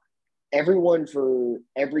anymore. Everyone for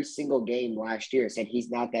every single game last year said he's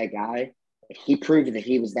not that guy. He proved that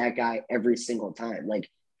he was that guy every single time. Like,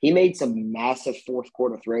 he made some massive fourth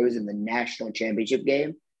quarter throws in the national championship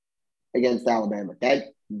game against Alabama.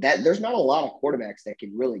 That there's not a lot of quarterbacks that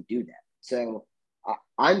can really do that. So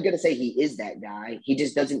I'm going to say he is that guy. He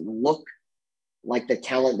just doesn't look like the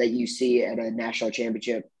talent that you see at a national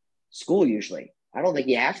championship school usually. I don't think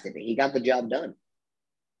he has to be. He got the job done.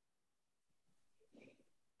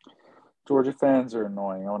 Georgia fans are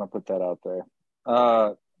annoying. I want to put that out there.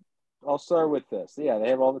 I'll start with this. Yeah, they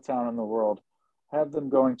have all the talent in the world. Have them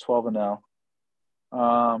going 12-0,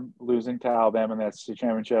 losing to Alabama in that SEC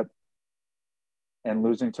championship, and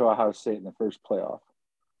losing to Ohio State in the first playoff.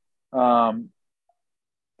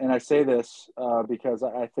 And I say this because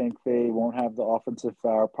I think they won't have the offensive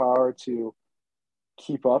firepower to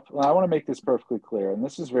keep up. I want to make this perfectly clear, and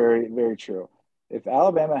this is very, very true. If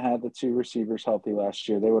Alabama had the 2 receivers healthy last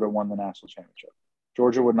year, they would have won the national championship.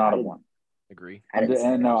 Georgia would not have won. Agree.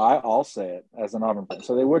 I'll say it as an Auburn fan.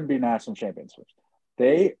 So they wouldn't be national champions.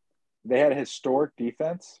 They had a historic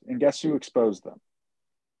defense, and guess who exposed them?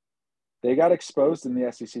 They got exposed in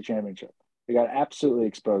the SEC championship. They got absolutely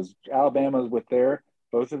exposed. Alabama, with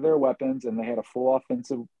both of their weapons, and they had a full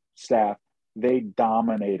offensive staff, they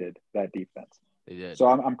dominated that defense. They did. So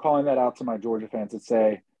I'm calling that out to my Georgia fans that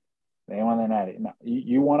say they want the natty. No,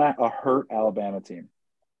 you want a hurt Alabama team.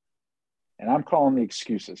 And I'm calling the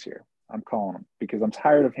excuses here. I'm calling them because I'm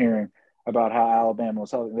tired of hearing about how Alabama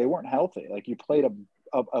was healthy. They weren't healthy. Like, you played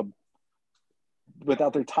a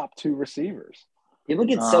without their top 2 receivers. People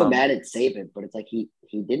get so mad at Saban, but it's like he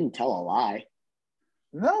didn't tell a lie.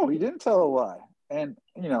 No, he didn't tell a lie. And,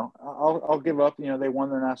 I'll give up. They won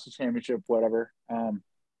the national championship, whatever.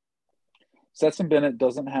 Stetson Bennett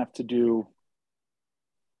doesn't have to do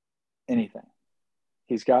anything.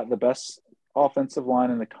 He's got the best offensive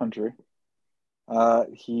line in the country.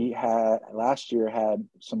 He had last year had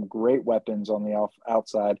some great weapons on the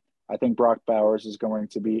outside. I think Brock Bowers is going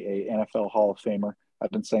to be a NFL Hall of Famer. I've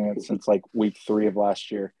been saying it since like week 3 of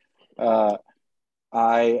last year.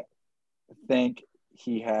 I think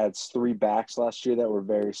he had 3 backs last year that were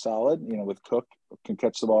very solid. With Cook, can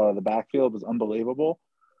catch the ball out of the backfield. It was unbelievable.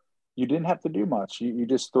 You didn't have to do much. You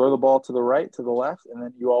just throw the ball to the right, to the left, and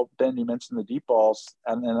then you mentioned the deep balls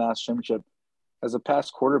and the national championship. As a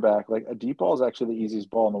past quarterback, like, a deep ball is actually the easiest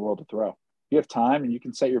ball in the world to throw. You have time and you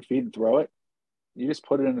can set your feet and throw it. You just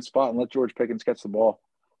put it in the spot and let George Pickens catch the ball.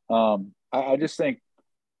 I just think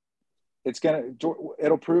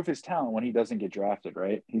it'll prove his talent when he doesn't get drafted,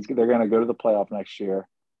 right? They're going to go to the playoff next year,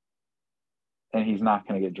 and he's not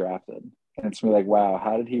going to get drafted. And it's going to be like, wow,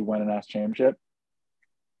 how did he win a national championship?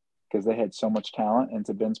 Because they had so much talent. And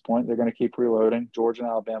to Ben's point, they're going to keep reloading. Georgia and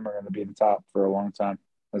Alabama are going to be at the top for a long time,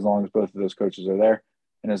 as long as both of those coaches are there,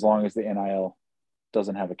 and as long as the NIL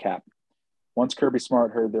doesn't have a cap. Once Kirby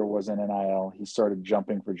Smart heard there was an NIL, he started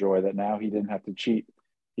jumping for joy that now he didn't have to cheat.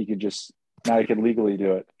 He could legally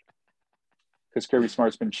do it. Because Kirby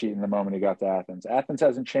Smart's been cheating the moment he got to Athens. Athens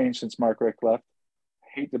hasn't changed since Mark Richt left. I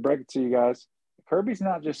hate to break it to you guys. Kirby's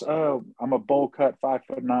not just, I'm a bowl cut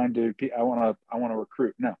 5'9" dude. I want to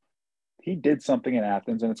recruit. No, he did something in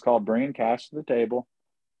Athens, and it's called bringing cash to the table.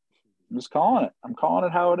 I'm just calling it. I'm calling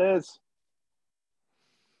it how it is.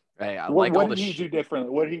 Hey, what did he do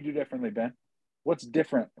differently? What did he do differently, Ben? What's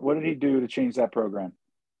different? What did he do to change that program?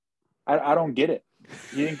 I don't get it.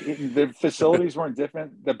 The facilities weren't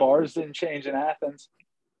different. The bars didn't change in Athens.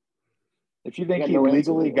 If you think he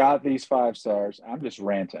legally got these 5 stars, I'm just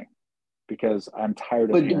ranting because I'm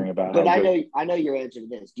tired of hearing about it. But I know your answer to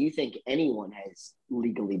this. Do you think anyone has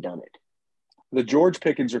legally done it? The George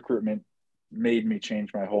Pickens recruitment made me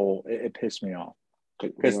change my whole – it pissed me off.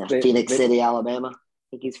 Phoenix City, Alabama, I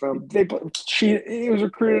think he's from. He was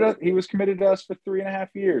recruited. He was committed to us for 3.5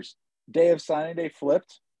 years. Day of signing day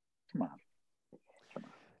flipped. Come on.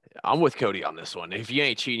 I'm with Cody on this one. If you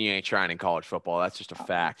ain't cheating, you ain't trying in college football. That's just a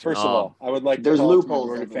fact. First of all, I would like to call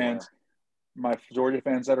loopholes to my Georgia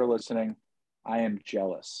fans that are listening. I am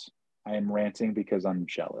jealous. I am ranting because I'm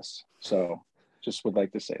jealous. So just would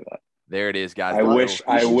like to say that. There it is, guys. I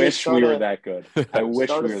wish we were that good. I wish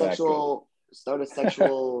we were that good. Start a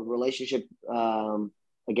sexual relationship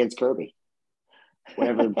against Kirby.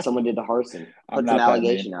 Whatever someone did to Harsin. Put an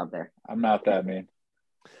allegation out there. I'm not that mean.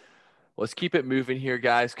 Let's keep it moving here,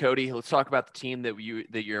 guys. Cody, let's talk about the team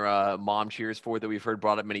that your mom cheers for that we've heard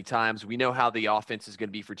brought up many times. We know how the offense is going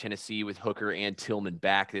to be for Tennessee with Hooker and Tillman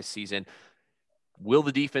back this season. Will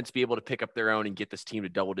the defense be able to pick up their own and get this team to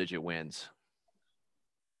double-digit wins?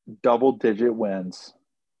 Double-digit wins.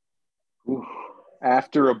 Ooh.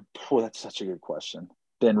 That's such a good question.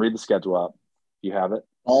 Ben, read the schedule out. You have it?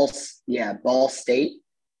 Ball State,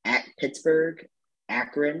 at Pittsburgh,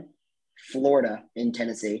 Akron, Florida in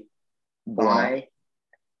Tennessee. Bye.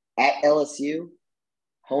 At LSU,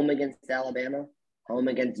 home against Alabama, home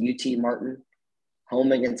against UT Martin,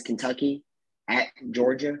 home against Kentucky, at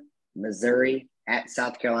Georgia, Missouri, at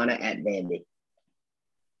South Carolina, at Vandy.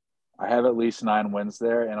 I have at least 9 wins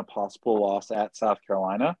there and a possible loss at South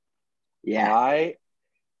Carolina. Yeah. After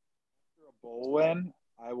a bowl win,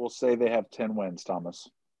 I will say they have 10 wins, Thomas.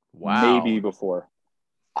 Wow. Maybe before.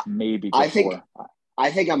 I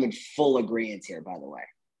think I'm in full agreement here, by the way.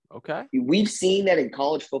 Okay. We've seen that in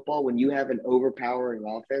college football when you have an overpowering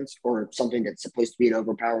offense or something that's supposed to be an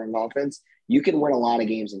overpowering offense, you can win a lot of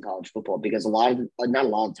games in college football because not a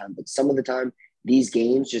lot of time, but some of the time, these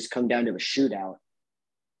games just come down to a shootout.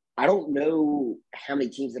 I don't know how many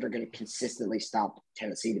teams that are going to consistently stop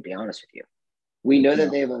Tennessee, to be honest with you. We know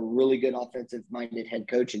that they have a really good offensive-minded head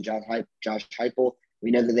coach in Josh Heupel.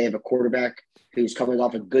 We know that they have a quarterback who's coming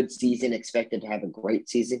off a good season, expected to have a great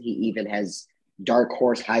season. He even has dark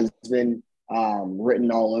horse Heisman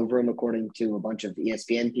written all over him, according to a bunch of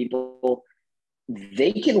ESPN people.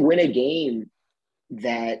 They can win a game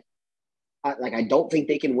that, I don't think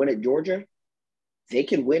they can win at Georgia. They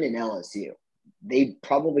can win in LSU. They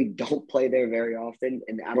probably don't play there very often,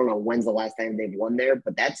 and I don't know when's the last time they've won there,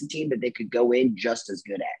 but that's a team that they could go in just as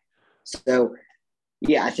good at. So,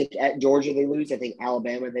 yeah, I think at Georgia they lose. I think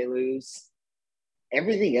Alabama they lose.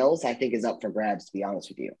 Everything else I think is up for grabs, to be honest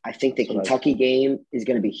with you. I think the Kentucky game is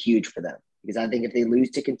going to be huge for them because I think if they lose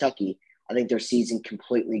to Kentucky, I think their season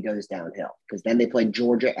completely goes downhill because then they play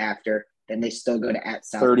Georgia after, then they still go to at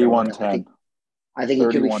South Carolina. 31-10. I think it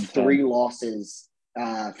could be 3 losses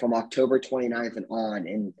from October 29th and on.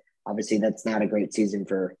 And obviously that's not a great season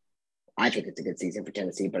I think it's a good season for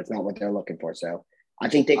Tennessee, but it's not what they're looking for. So I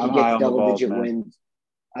think they could get double-digit wins.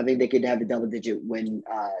 I think they could have a double-digit win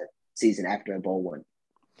season after a bowl win.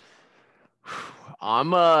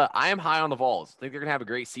 I am high on the Vols. I think they're gonna have a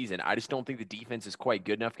great season. I just don't think the defense is quite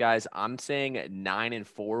good enough, guys. I'm saying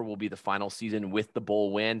 9-4 will be the final season with the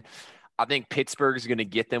bowl win. I think Pittsburgh is gonna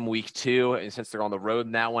get them week 2, and since they're on the road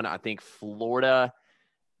in that one, I think Florida,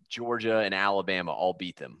 Georgia, and Alabama all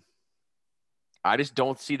beat them. I just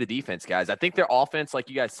don't see the defense, guys. I think their offense, like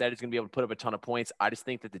you guys said, is going to be able to put up a ton of points. I just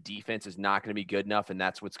think that the defense is not going to be good enough, and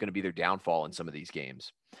that's what's going to be their downfall in some of these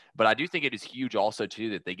games. But I do think it is huge also, too,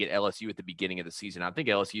 that they get LSU at the beginning of the season. I think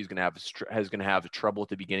LSU is going to have trouble at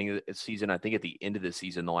the beginning of the season. I think at the end of the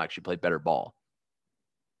season, they'll actually play better ball.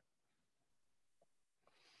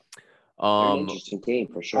 Interesting team,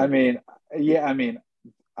 for sure. I mean,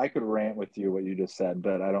 I could rant with you what you just said,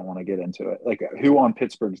 but I don't want to get into it. Like, who on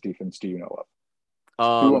Pittsburgh's defense do you know of?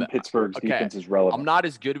 Who on Pittsburgh's defense is relevant? I'm not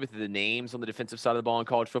as good with the names on the defensive side of the ball in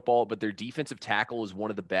college football, but their defensive tackle is one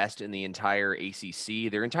of the best in the entire ACC.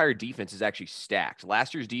 Their entire defense is actually stacked.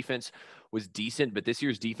 Last year's defense was decent, but this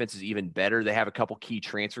year's defense is even better. They have a couple key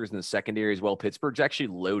transfers in the secondary as well. Pittsburgh's actually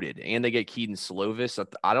loaded, and they get Keaton Slovis.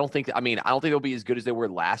 I don't think they'll be as good as they were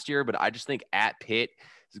last year, but I just think at Pitt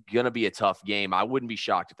is going to be a tough game. I wouldn't be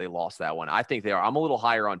shocked if they lost that one. I think they are. I'm a little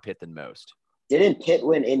higher on Pitt than most. Didn't Pitt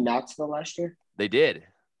win in Knoxville last year? They did.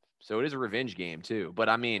 So it is a revenge game too. But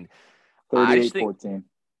I mean, 38-14.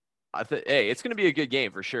 Hey, it's going to be a good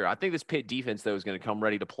game for sure. I think this Pitt defense, though, is going to come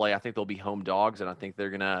ready to play. I think they'll be home dogs, and I think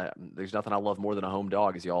there's nothing I love more than a home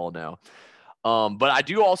dog, as you all know. But I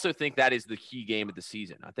do also think that is the key game of the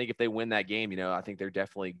season. I think if they win that game, I think they're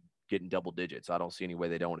definitely getting double digits. I don't see any way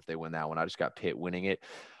they don't if they win that one. I just got Pitt winning it.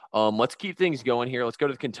 Let's keep things going here. Let's go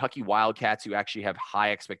to the Kentucky Wildcats, who actually have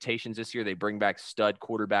high expectations this year. They bring back stud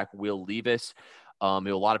quarterback Will Levis. A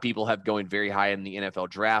lot of people have going very high in the NFL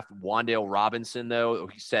draft. Wan'Dale Robinson, though,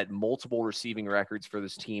 he set multiple receiving records for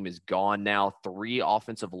this team, is gone now. 3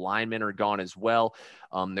 offensive linemen are gone as well.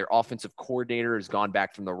 Their offensive coordinator has gone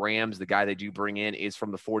back from the Rams. The guy they do bring in is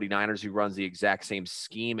from the 49ers, who runs the exact same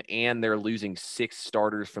scheme, and they're losing 6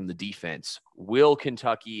 starters from the defense. Will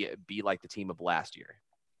Kentucky be like the team of last year?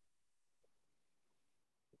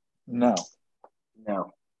 No.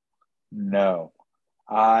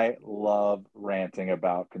 I love ranting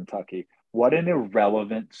about Kentucky. What an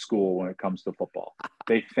irrelevant school when it comes to football.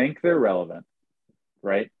 They think they're relevant,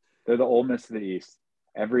 right? They're the Ole Miss of the East.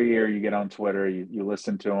 Every year you get on Twitter, you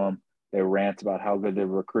listen to them. They rant about how good they're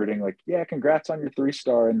recruiting. Like, yeah, congrats on your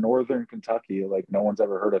 3-star in Northern Kentucky. Like, no one's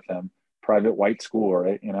ever heard of him. Private white school,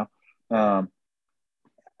 right? No,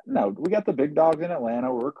 we got the big dogs in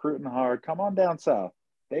Atlanta. We're recruiting hard. Come on down south.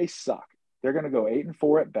 They suck. They're going to go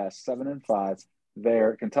 8-4 at best, 7-5.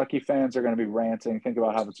 Their Kentucky fans are going to be ranting. Think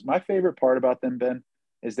about how my favorite part about them, Ben,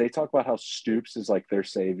 is they talk about how Stoops is like their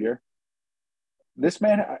savior. This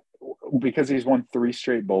man, because he's won 3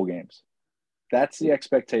 straight bowl games, that's the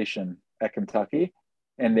expectation at Kentucky.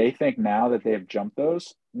 And they think now that they have jumped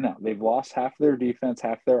those. No, they've lost half their defense,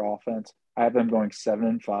 half their offense. I have them going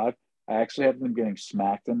 7-5. I actually have them getting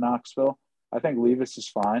smacked in Knoxville. I think Levis is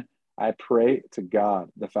fine. I pray to God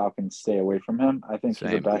the Falcons stay away from him. I think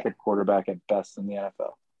he's a backup quarterback at best in the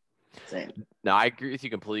NFL. Same. No, I agree with you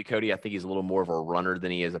completely, Cody. I think he's a little more of a runner than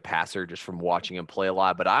he is a passer just from watching him play a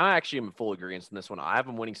lot. But I actually am in full agreement on this one. I have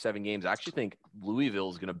them winning 7 games. I actually think Louisville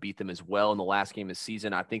is going to beat them as well in the last game of the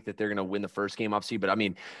season. I think that they're going to win the first game, obviously. But, I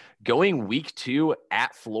mean, going week 2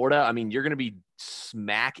 at Florida, I mean, you're going to be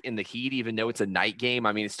smack in the heat, even though it's a night game.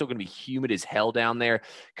 I mean, it's still going to be humid as hell down there.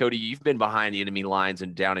 Cody, you've been behind the enemy lines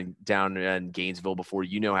and down in Gainesville before.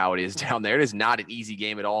 You know how it is down there. It is not an easy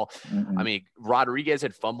game at all. Mm-mm. I mean, Rodriguez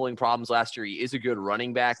had fumbling problems last year. He is a good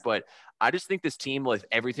running back, but I just think this team, with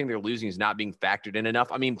everything they're losing, is not being factored in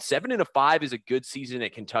enough. I mean, 7-5 is a good season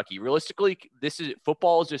at Kentucky. Realistically,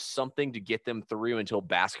 football is just something to get them through until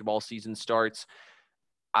basketball season starts.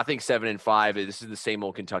 I think 7-5. This is the same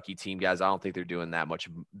old Kentucky team, guys. I don't think they're doing that much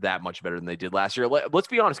better than they did last year. Let's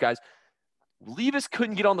be honest, guys. Levis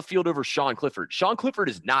couldn't get on the field over Sean Clifford. Sean Clifford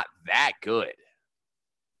is not that good.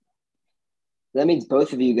 That means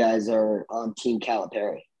both of you guys are on Team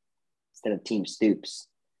Calipari instead of Team Stoops.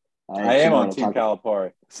 I am on Team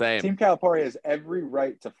Calipari. Same. Team Calipari has every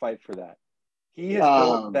right to fight for that. He has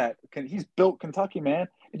built that. He's built Kentucky, man.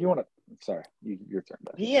 And you want to? Sorry, your turn.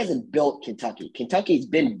 Back. He hasn't built Kentucky. Kentucky's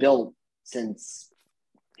been built since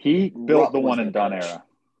he built the one and done era.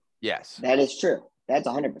 Yes, that is true. That's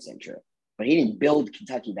 100% true. But he didn't build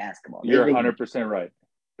Kentucky basketball. You're 100% right.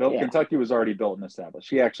 Kentucky was already built and established.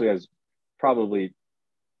 He actually has probably.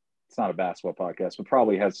 It's not a basketball podcast, but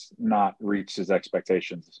probably has not reached his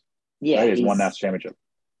expectations. Yeah, he's won that championship.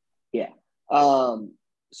 Yeah.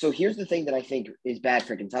 So here's the thing that I think is bad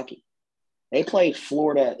for Kentucky. They play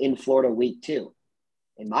Florida in Florida week 2.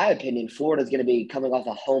 In my opinion, Florida's going to be coming off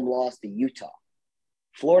a home loss to Utah.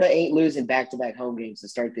 Florida ain't losing back-to-back home games to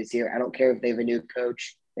start this year. I don't care if they have a new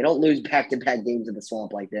coach. They don't lose back-to-back games in the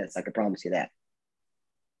swamp like this. I can promise you that.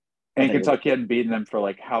 And Kentucky hadn't beaten them for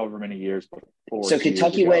like however many years before. So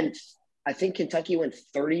Kentucky I think Kentucky went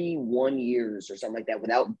 31 years or something like that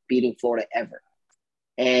without beating Florida ever.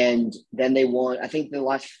 And then they won, I think the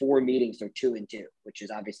last 4 meetings they're 2-2, which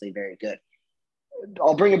is obviously very good.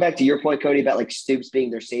 I'll bring it back to your point, Cody, about like Stoops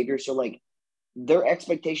being their savior. So like their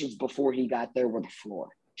expectations before he got there were the floor.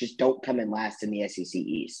 Just don't come in last in the SEC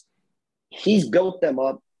East. He's built them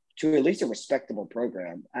up to at least a respectable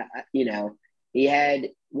program. He had,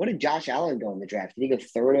 what did Josh Allen go in the draft? Did he go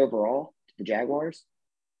 3rd overall to the Jaguars?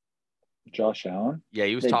 Josh Allen? Yeah,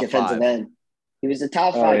 he was the top defensive 5. End. He was a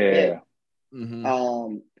top 5 pick. Yeah. Mm-hmm.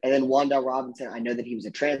 And then Wanda Robinson, I know that he was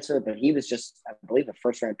a transfer, but he was just, I believe, a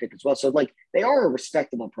first-round pick as well. So, like, they are a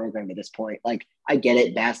respectable program at this point. Like, I get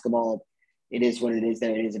it. Basketball, it is what it is.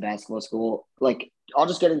 That it is a basketball school. Like, I'll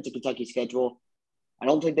just get into Kentucky's schedule. I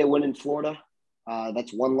don't think they win in Florida.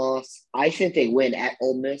 That's 1 loss. I think they win at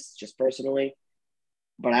Ole Miss, just personally.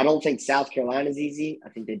 But I don't think South Carolina's easy. I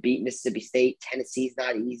think they beat Mississippi State. Tennessee's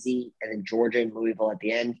not easy. And then Georgia and Louisville at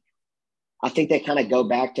the end. I think they kind of go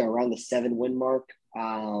back to around the 7-win mark.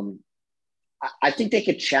 I think they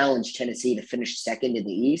could challenge Tennessee to finish 2nd in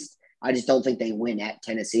the East. I just don't think they win at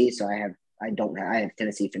Tennessee. So I have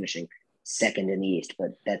Tennessee finishing 2nd in the East,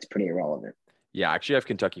 but that's pretty irrelevant. Yeah, I actually have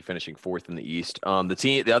Kentucky finishing 4th in the East.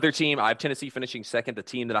 The other team, I have Tennessee finishing 2nd. The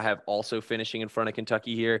team that I have also finishing in front of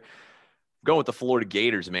Kentucky here, going with the Florida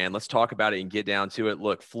Gators, man. Let's talk about it and get down to it.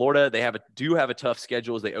 Look, Florida, they do have a tough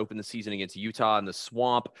schedule as they open the season against Utah in the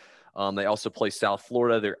Swamp. They also play South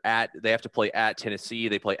Florida. They have to play at Tennessee.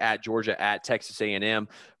 They play at Georgia, at Texas A&M,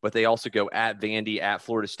 but they also go at Vandy, at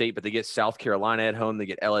Florida State. But they get South Carolina at home. They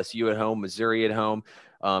get LSU at home, Missouri at home,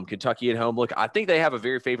 Kentucky at home. Look, I think they have a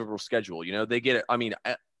very favorable schedule. You know, they get it. I mean,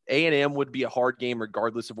 A&M would be a hard game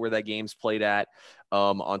regardless of where that game's played at.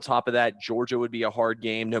 On top of that, Georgia would be a hard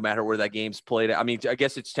game no matter where that game's played at. I mean, I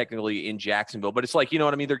guess it's technically in Jacksonville, but it's like, you know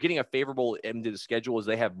what I mean? They're getting a favorable end to the schedule as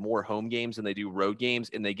they have more home games than they do road games,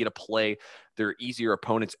 and they get to play their easier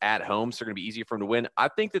opponents at home, so they're going to be easier for them to win. I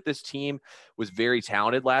think that this team was very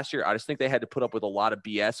talented last year. I just think they had to put up with a lot of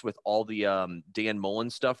BS with all the Dan Mullen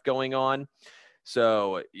stuff going on.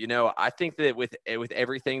 So, you know, I think that with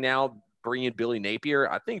everything now, bringing in Billy Napier,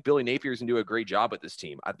 I think Billy Napier is going to do a great job with this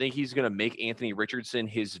team. I think he's going to make Anthony Richardson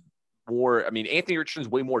Anthony Richardson's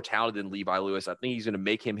way more talented than Levi Lewis. I think he's going to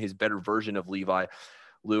make him his better version of Levi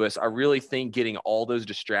Lewis. I really think getting all those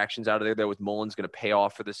distractions out of there, though, with Mullen's going to pay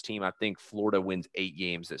off for this team. I think Florida wins 8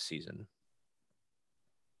 games this season.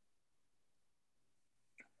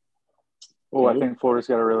 Oh, I think Florida's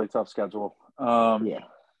got a really tough schedule. Yeah.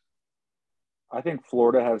 I think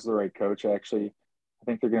Florida has the right coach, actually. I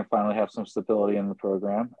think they're going to finally have some stability in the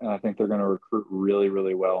program, and I think they're going to recruit really,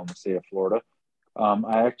 really well in the state of Florida.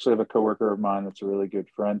 I actually have a coworker of mine that's a really good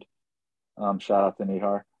friend. Shout out to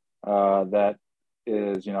Nihar. That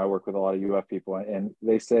is, you know, I work with a lot of UF people, and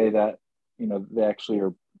they say that, you know, they actually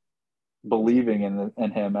are believing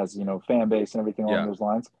in him as, you know, fan base and everything along those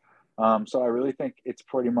lines. So I really think it's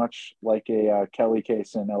pretty much like a Kelly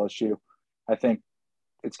case in LSU. I think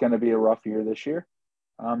it's going to be a rough year this year.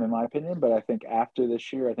 In my opinion, but I think after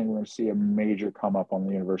this year, I think we're going to see a major come up on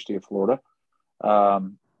the University of Florida.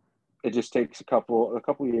 It just takes a couple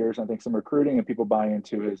of years. I think some recruiting and people buying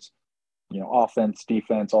into his, offense,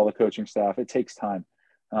 defense, all the coaching staff. It takes time.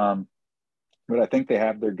 But I think they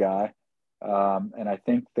have their guy. And I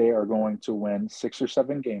think they are going to win 6 or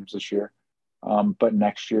 7 games this year. But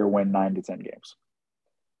next year win 9 to 10 games.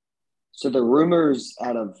 So the rumors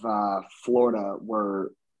out of Florida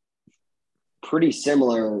were pretty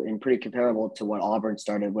similar and pretty comparable to what Auburn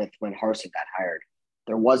started with when Harsin got hired.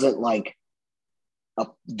 There wasn't like a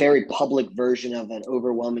very public version of an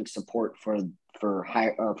overwhelming support for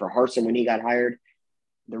Harsin when he got hired.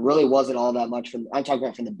 There really wasn't all that much I'm talking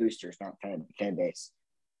about from the boosters, not fan base.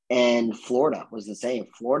 And Florida was the same.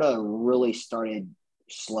 Florida really started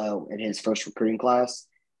slow in his first recruiting class.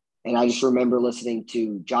 And I just remember listening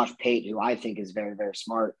to Josh Pate, who I think is very, very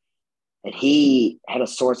smart. And he had a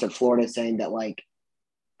source at Florida saying that, like,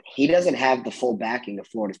 he doesn't have the full backing of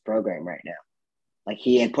Florida's program right now. Like,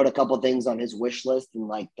 he had put a couple things on his wish list and,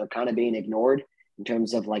 like, they're kind of being ignored in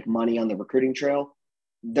terms of, like, money on the recruiting trail.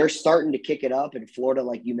 They're starting to kick it up in Florida,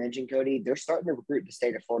 like you mentioned, Cody. They're starting to recruit the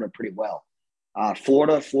state of Florida pretty well.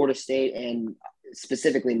 Florida State, and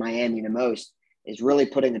specifically Miami the most, is really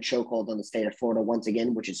putting a chokehold on the state of Florida once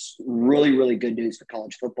again, which is really, really good news for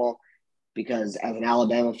college football. Because as an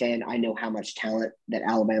Alabama fan, I know how much talent that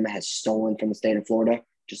Alabama has stolen from the state of Florida.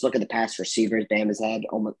 Just look at the past receivers Bama's had.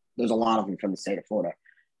 There's a lot of them from the state of Florida.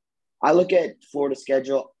 I look at Florida's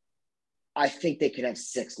schedule. I think they could have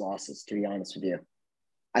 6 losses, to be honest with you.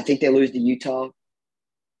 I think they lose to Utah.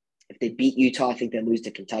 If they beat Utah, I think they lose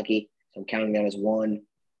to Kentucky. So I'm counting that as 1.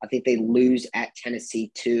 I think they lose at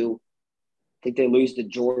Tennessee 2. I think they lose to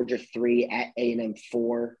Georgia 3, at A&M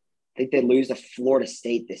 4. I think they lose to Florida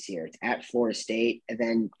State this year. It's at Florida State. And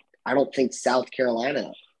then I don't think South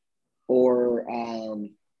Carolina or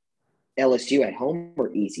LSU at home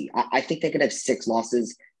are easy. I think they could have 6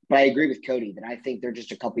 losses. But I agree with Cody that I think they're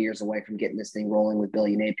just a couple years away from getting this thing rolling with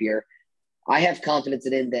Billy Napier. I have confidence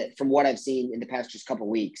in him that from what I've seen in the past just couple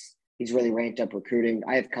weeks, he's really ramped up recruiting.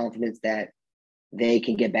 I have confidence that they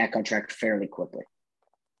can get back on track fairly quickly.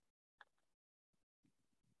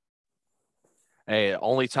 Hey,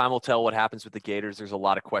 only time will tell what happens with the Gators. There's a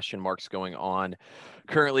lot of question marks going on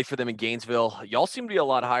currently for them in Gainesville. Y'all seem to be a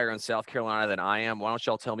lot higher on South Carolina than I am. Why don't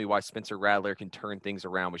y'all tell me why Spencer Rattler can turn things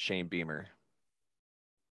around with Shane Beamer?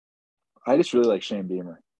 I just really like Shane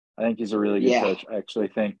Beamer. I think he's a really good coach. I actually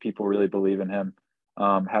think people really believe in him.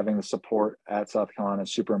 Having the support at South Carolina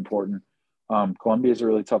is super important. Columbia is a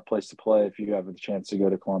really tough place to play if you have the chance to go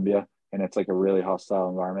to Columbia, and it's like a really hostile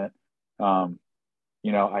environment.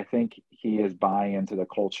 I think he is buying into the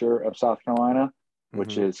culture of South Carolina,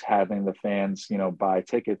 which is having the fans, buy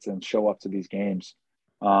tickets and show up to these games.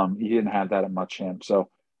 He didn't have that at Muschamp. So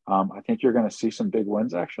I think you're going to see some big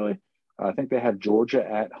wins, actually. I think they have Georgia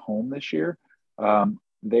at home this year.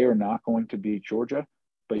 They are not going to beat Georgia,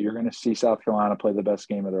 but you're going to see South Carolina play the best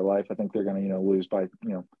game of their life. I think they're going to, lose by,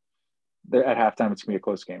 they're at halftime. It's going to be a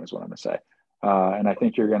close game is what I'm going to say. And I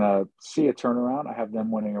think you're going to see a turnaround. I have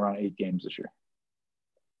them winning around 8 games this year.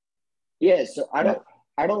 Yeah. So I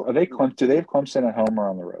don't. Do they have Clemson at home or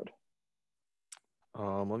on the road?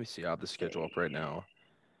 Let me see. I have the schedule up right now.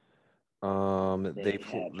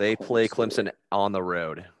 They play Clemson on the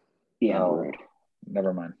road. Yeah, on the road.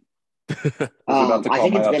 Never mind. I was about to call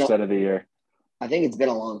my upset of the year. I think it's been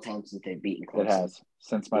a long time since they've beaten Clemson. It has,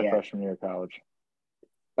 since my freshman year of college.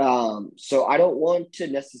 So I don't want to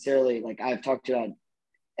necessarily, like I've talked to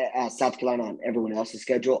South Carolina on everyone else's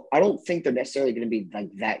schedule. I don't think they're necessarily going to be like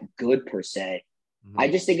that good per se. I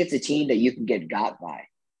just think it's a team that you can get got by.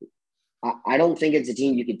 I don't think it's a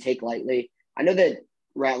team you can take lightly. I know that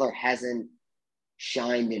Rattler hasn't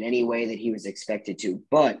shined in any way that he was expected to,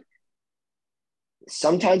 but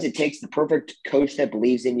sometimes it takes the perfect coach that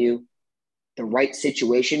believes in you, the right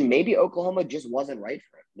situation. Maybe Oklahoma just wasn't right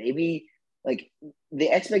for him. Maybe like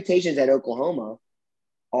the expectations at Oklahoma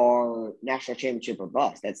are national championship or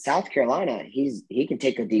bust. At South Carolina, he can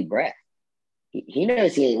take a deep breath. He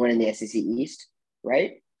knows he ain't winning the SEC East,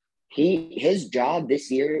 right? His job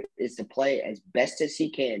this year is to play as best as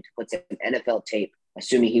he can to put some NFL tape,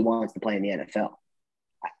 assuming he wants to play in the NFL.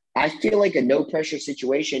 I feel like a no pressure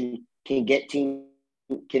situation is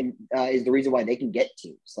the reason why they can get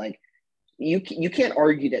teams. Like you can't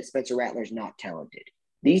argue that Spencer Rattler's not talented.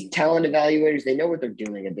 These talent evaluators, they know what they're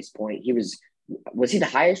doing at this point. Was he the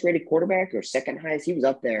highest rated quarterback or second highest? He was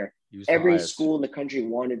up there. Every school in the country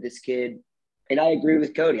wanted this kid. And I agree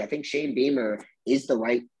with Cody. I think Shane Beamer is the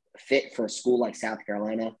right fit for a school like South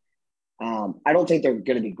Carolina. I don't think they're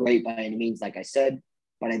going to be great by any means, like I said,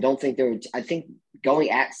 but I think going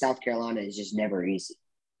at South Carolina is just never easy.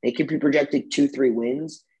 They could be projected 2-3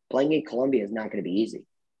 wins, playing in Columbia is not going to be easy.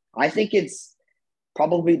 I think it's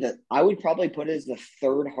probably I would probably put it as the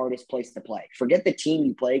third hardest place to play. Forget the team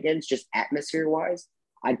you play against, just atmosphere-wise.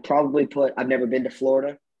 I'd probably I've never been to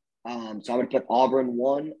Florida. So I'm going to put Auburn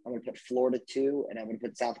 1, I'm going to put Florida 2, and I'm going to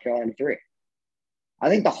put South Carolina 3. I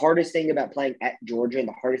think the hardest thing about playing at Georgia and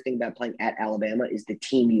the hardest thing about playing at Alabama is the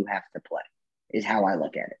team you have to play, is how I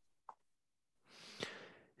look at it.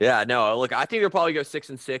 Yeah, no, look, I think they'll probably go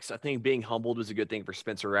 6-6. I think being humbled was a good thing for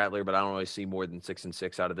Spencer Rattler, but I don't really see more than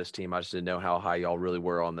 6-6 out of this team. I just didn't know how high y'all really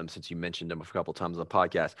were on them since you mentioned them a couple times on the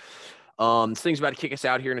podcast. This thing's about to kick us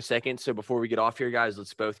out here in a second. So before we get off here, guys,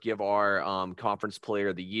 let's both give our conference player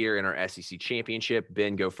of the year and our SEC championship.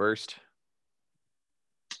 Ben, go first.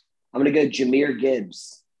 I'm going to go Jahmyr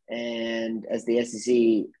Gibbs and as the SEC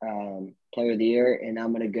player of the year, and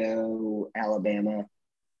I'm going to go Alabama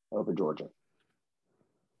over Georgia.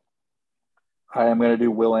 I am going to do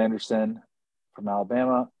Will Anderson from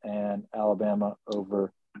Alabama and Alabama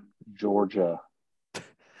over Georgia.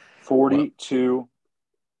 42-17.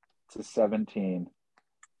 You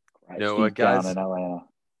know what, guys? Down in Atlanta.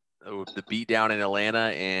 The beat down in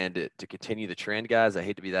Atlanta, and to continue the trend, guys, I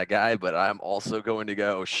hate to be that guy, but I'm also going to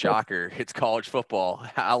go shocker. It's college football,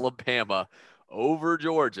 Alabama over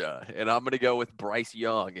Georgia, and I'm going to go with Bryce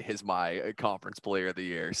Young as my conference player of the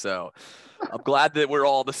year. So I'm glad that we're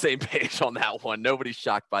all on the same page on that one. Nobody's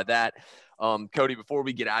shocked by that. Cody, before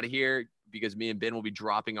we get out of here, because me and Ben will be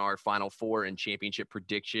dropping our Final Four and championship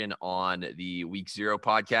prediction on the Week 0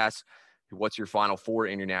 podcast, what's your Final Four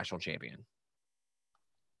and your national champion?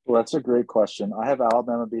 Well, that's a great question. I have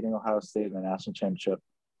Alabama beating Ohio State in the national championship.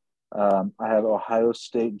 I have Ohio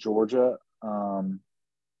State, Georgia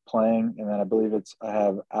playing, and then I believe I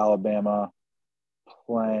have Alabama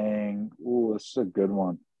playing. Ooh, this is a good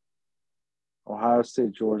one. Ohio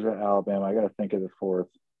State, Georgia, Alabama. I got to think of the fourth.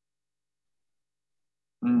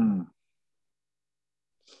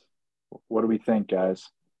 What do we think, guys?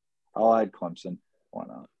 I'll add Clemson. Why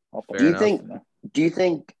not? Do you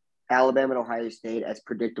think Alabama and Ohio State, as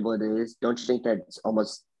predictable as it is, don't you think that's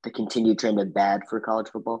almost the continued trend of bad for college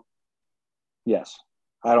football? Yes.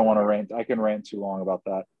 I don't want to rant. I can rant too long about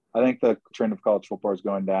that. I think the trend of college football is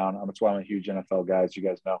going down. That's why I'm a huge NFL guy, as you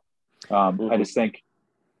guys know. I just think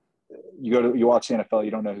you watch the NFL,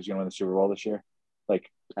 you don't know who's going to win the Super Bowl this year. Like,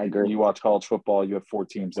 I agree. You watch college football, you have 4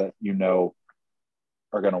 teams that you know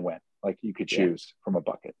are going to win. Like, you could choose from a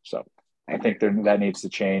bucket. So I think that needs to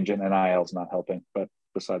change, and NIL is not helping. But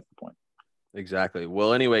besides the point. Exactly.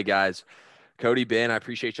 Well, anyway, guys, Cody, Ben, I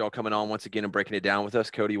appreciate y'all coming on once again and breaking it down with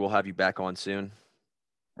us. Cody, we'll have you back on soon.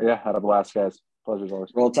 Yeah, had a blast, guys. Pleasure's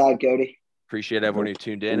always. Roll Tide, Cody. Appreciate everyone who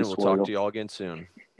tuned in, and we'll talk to you all again soon.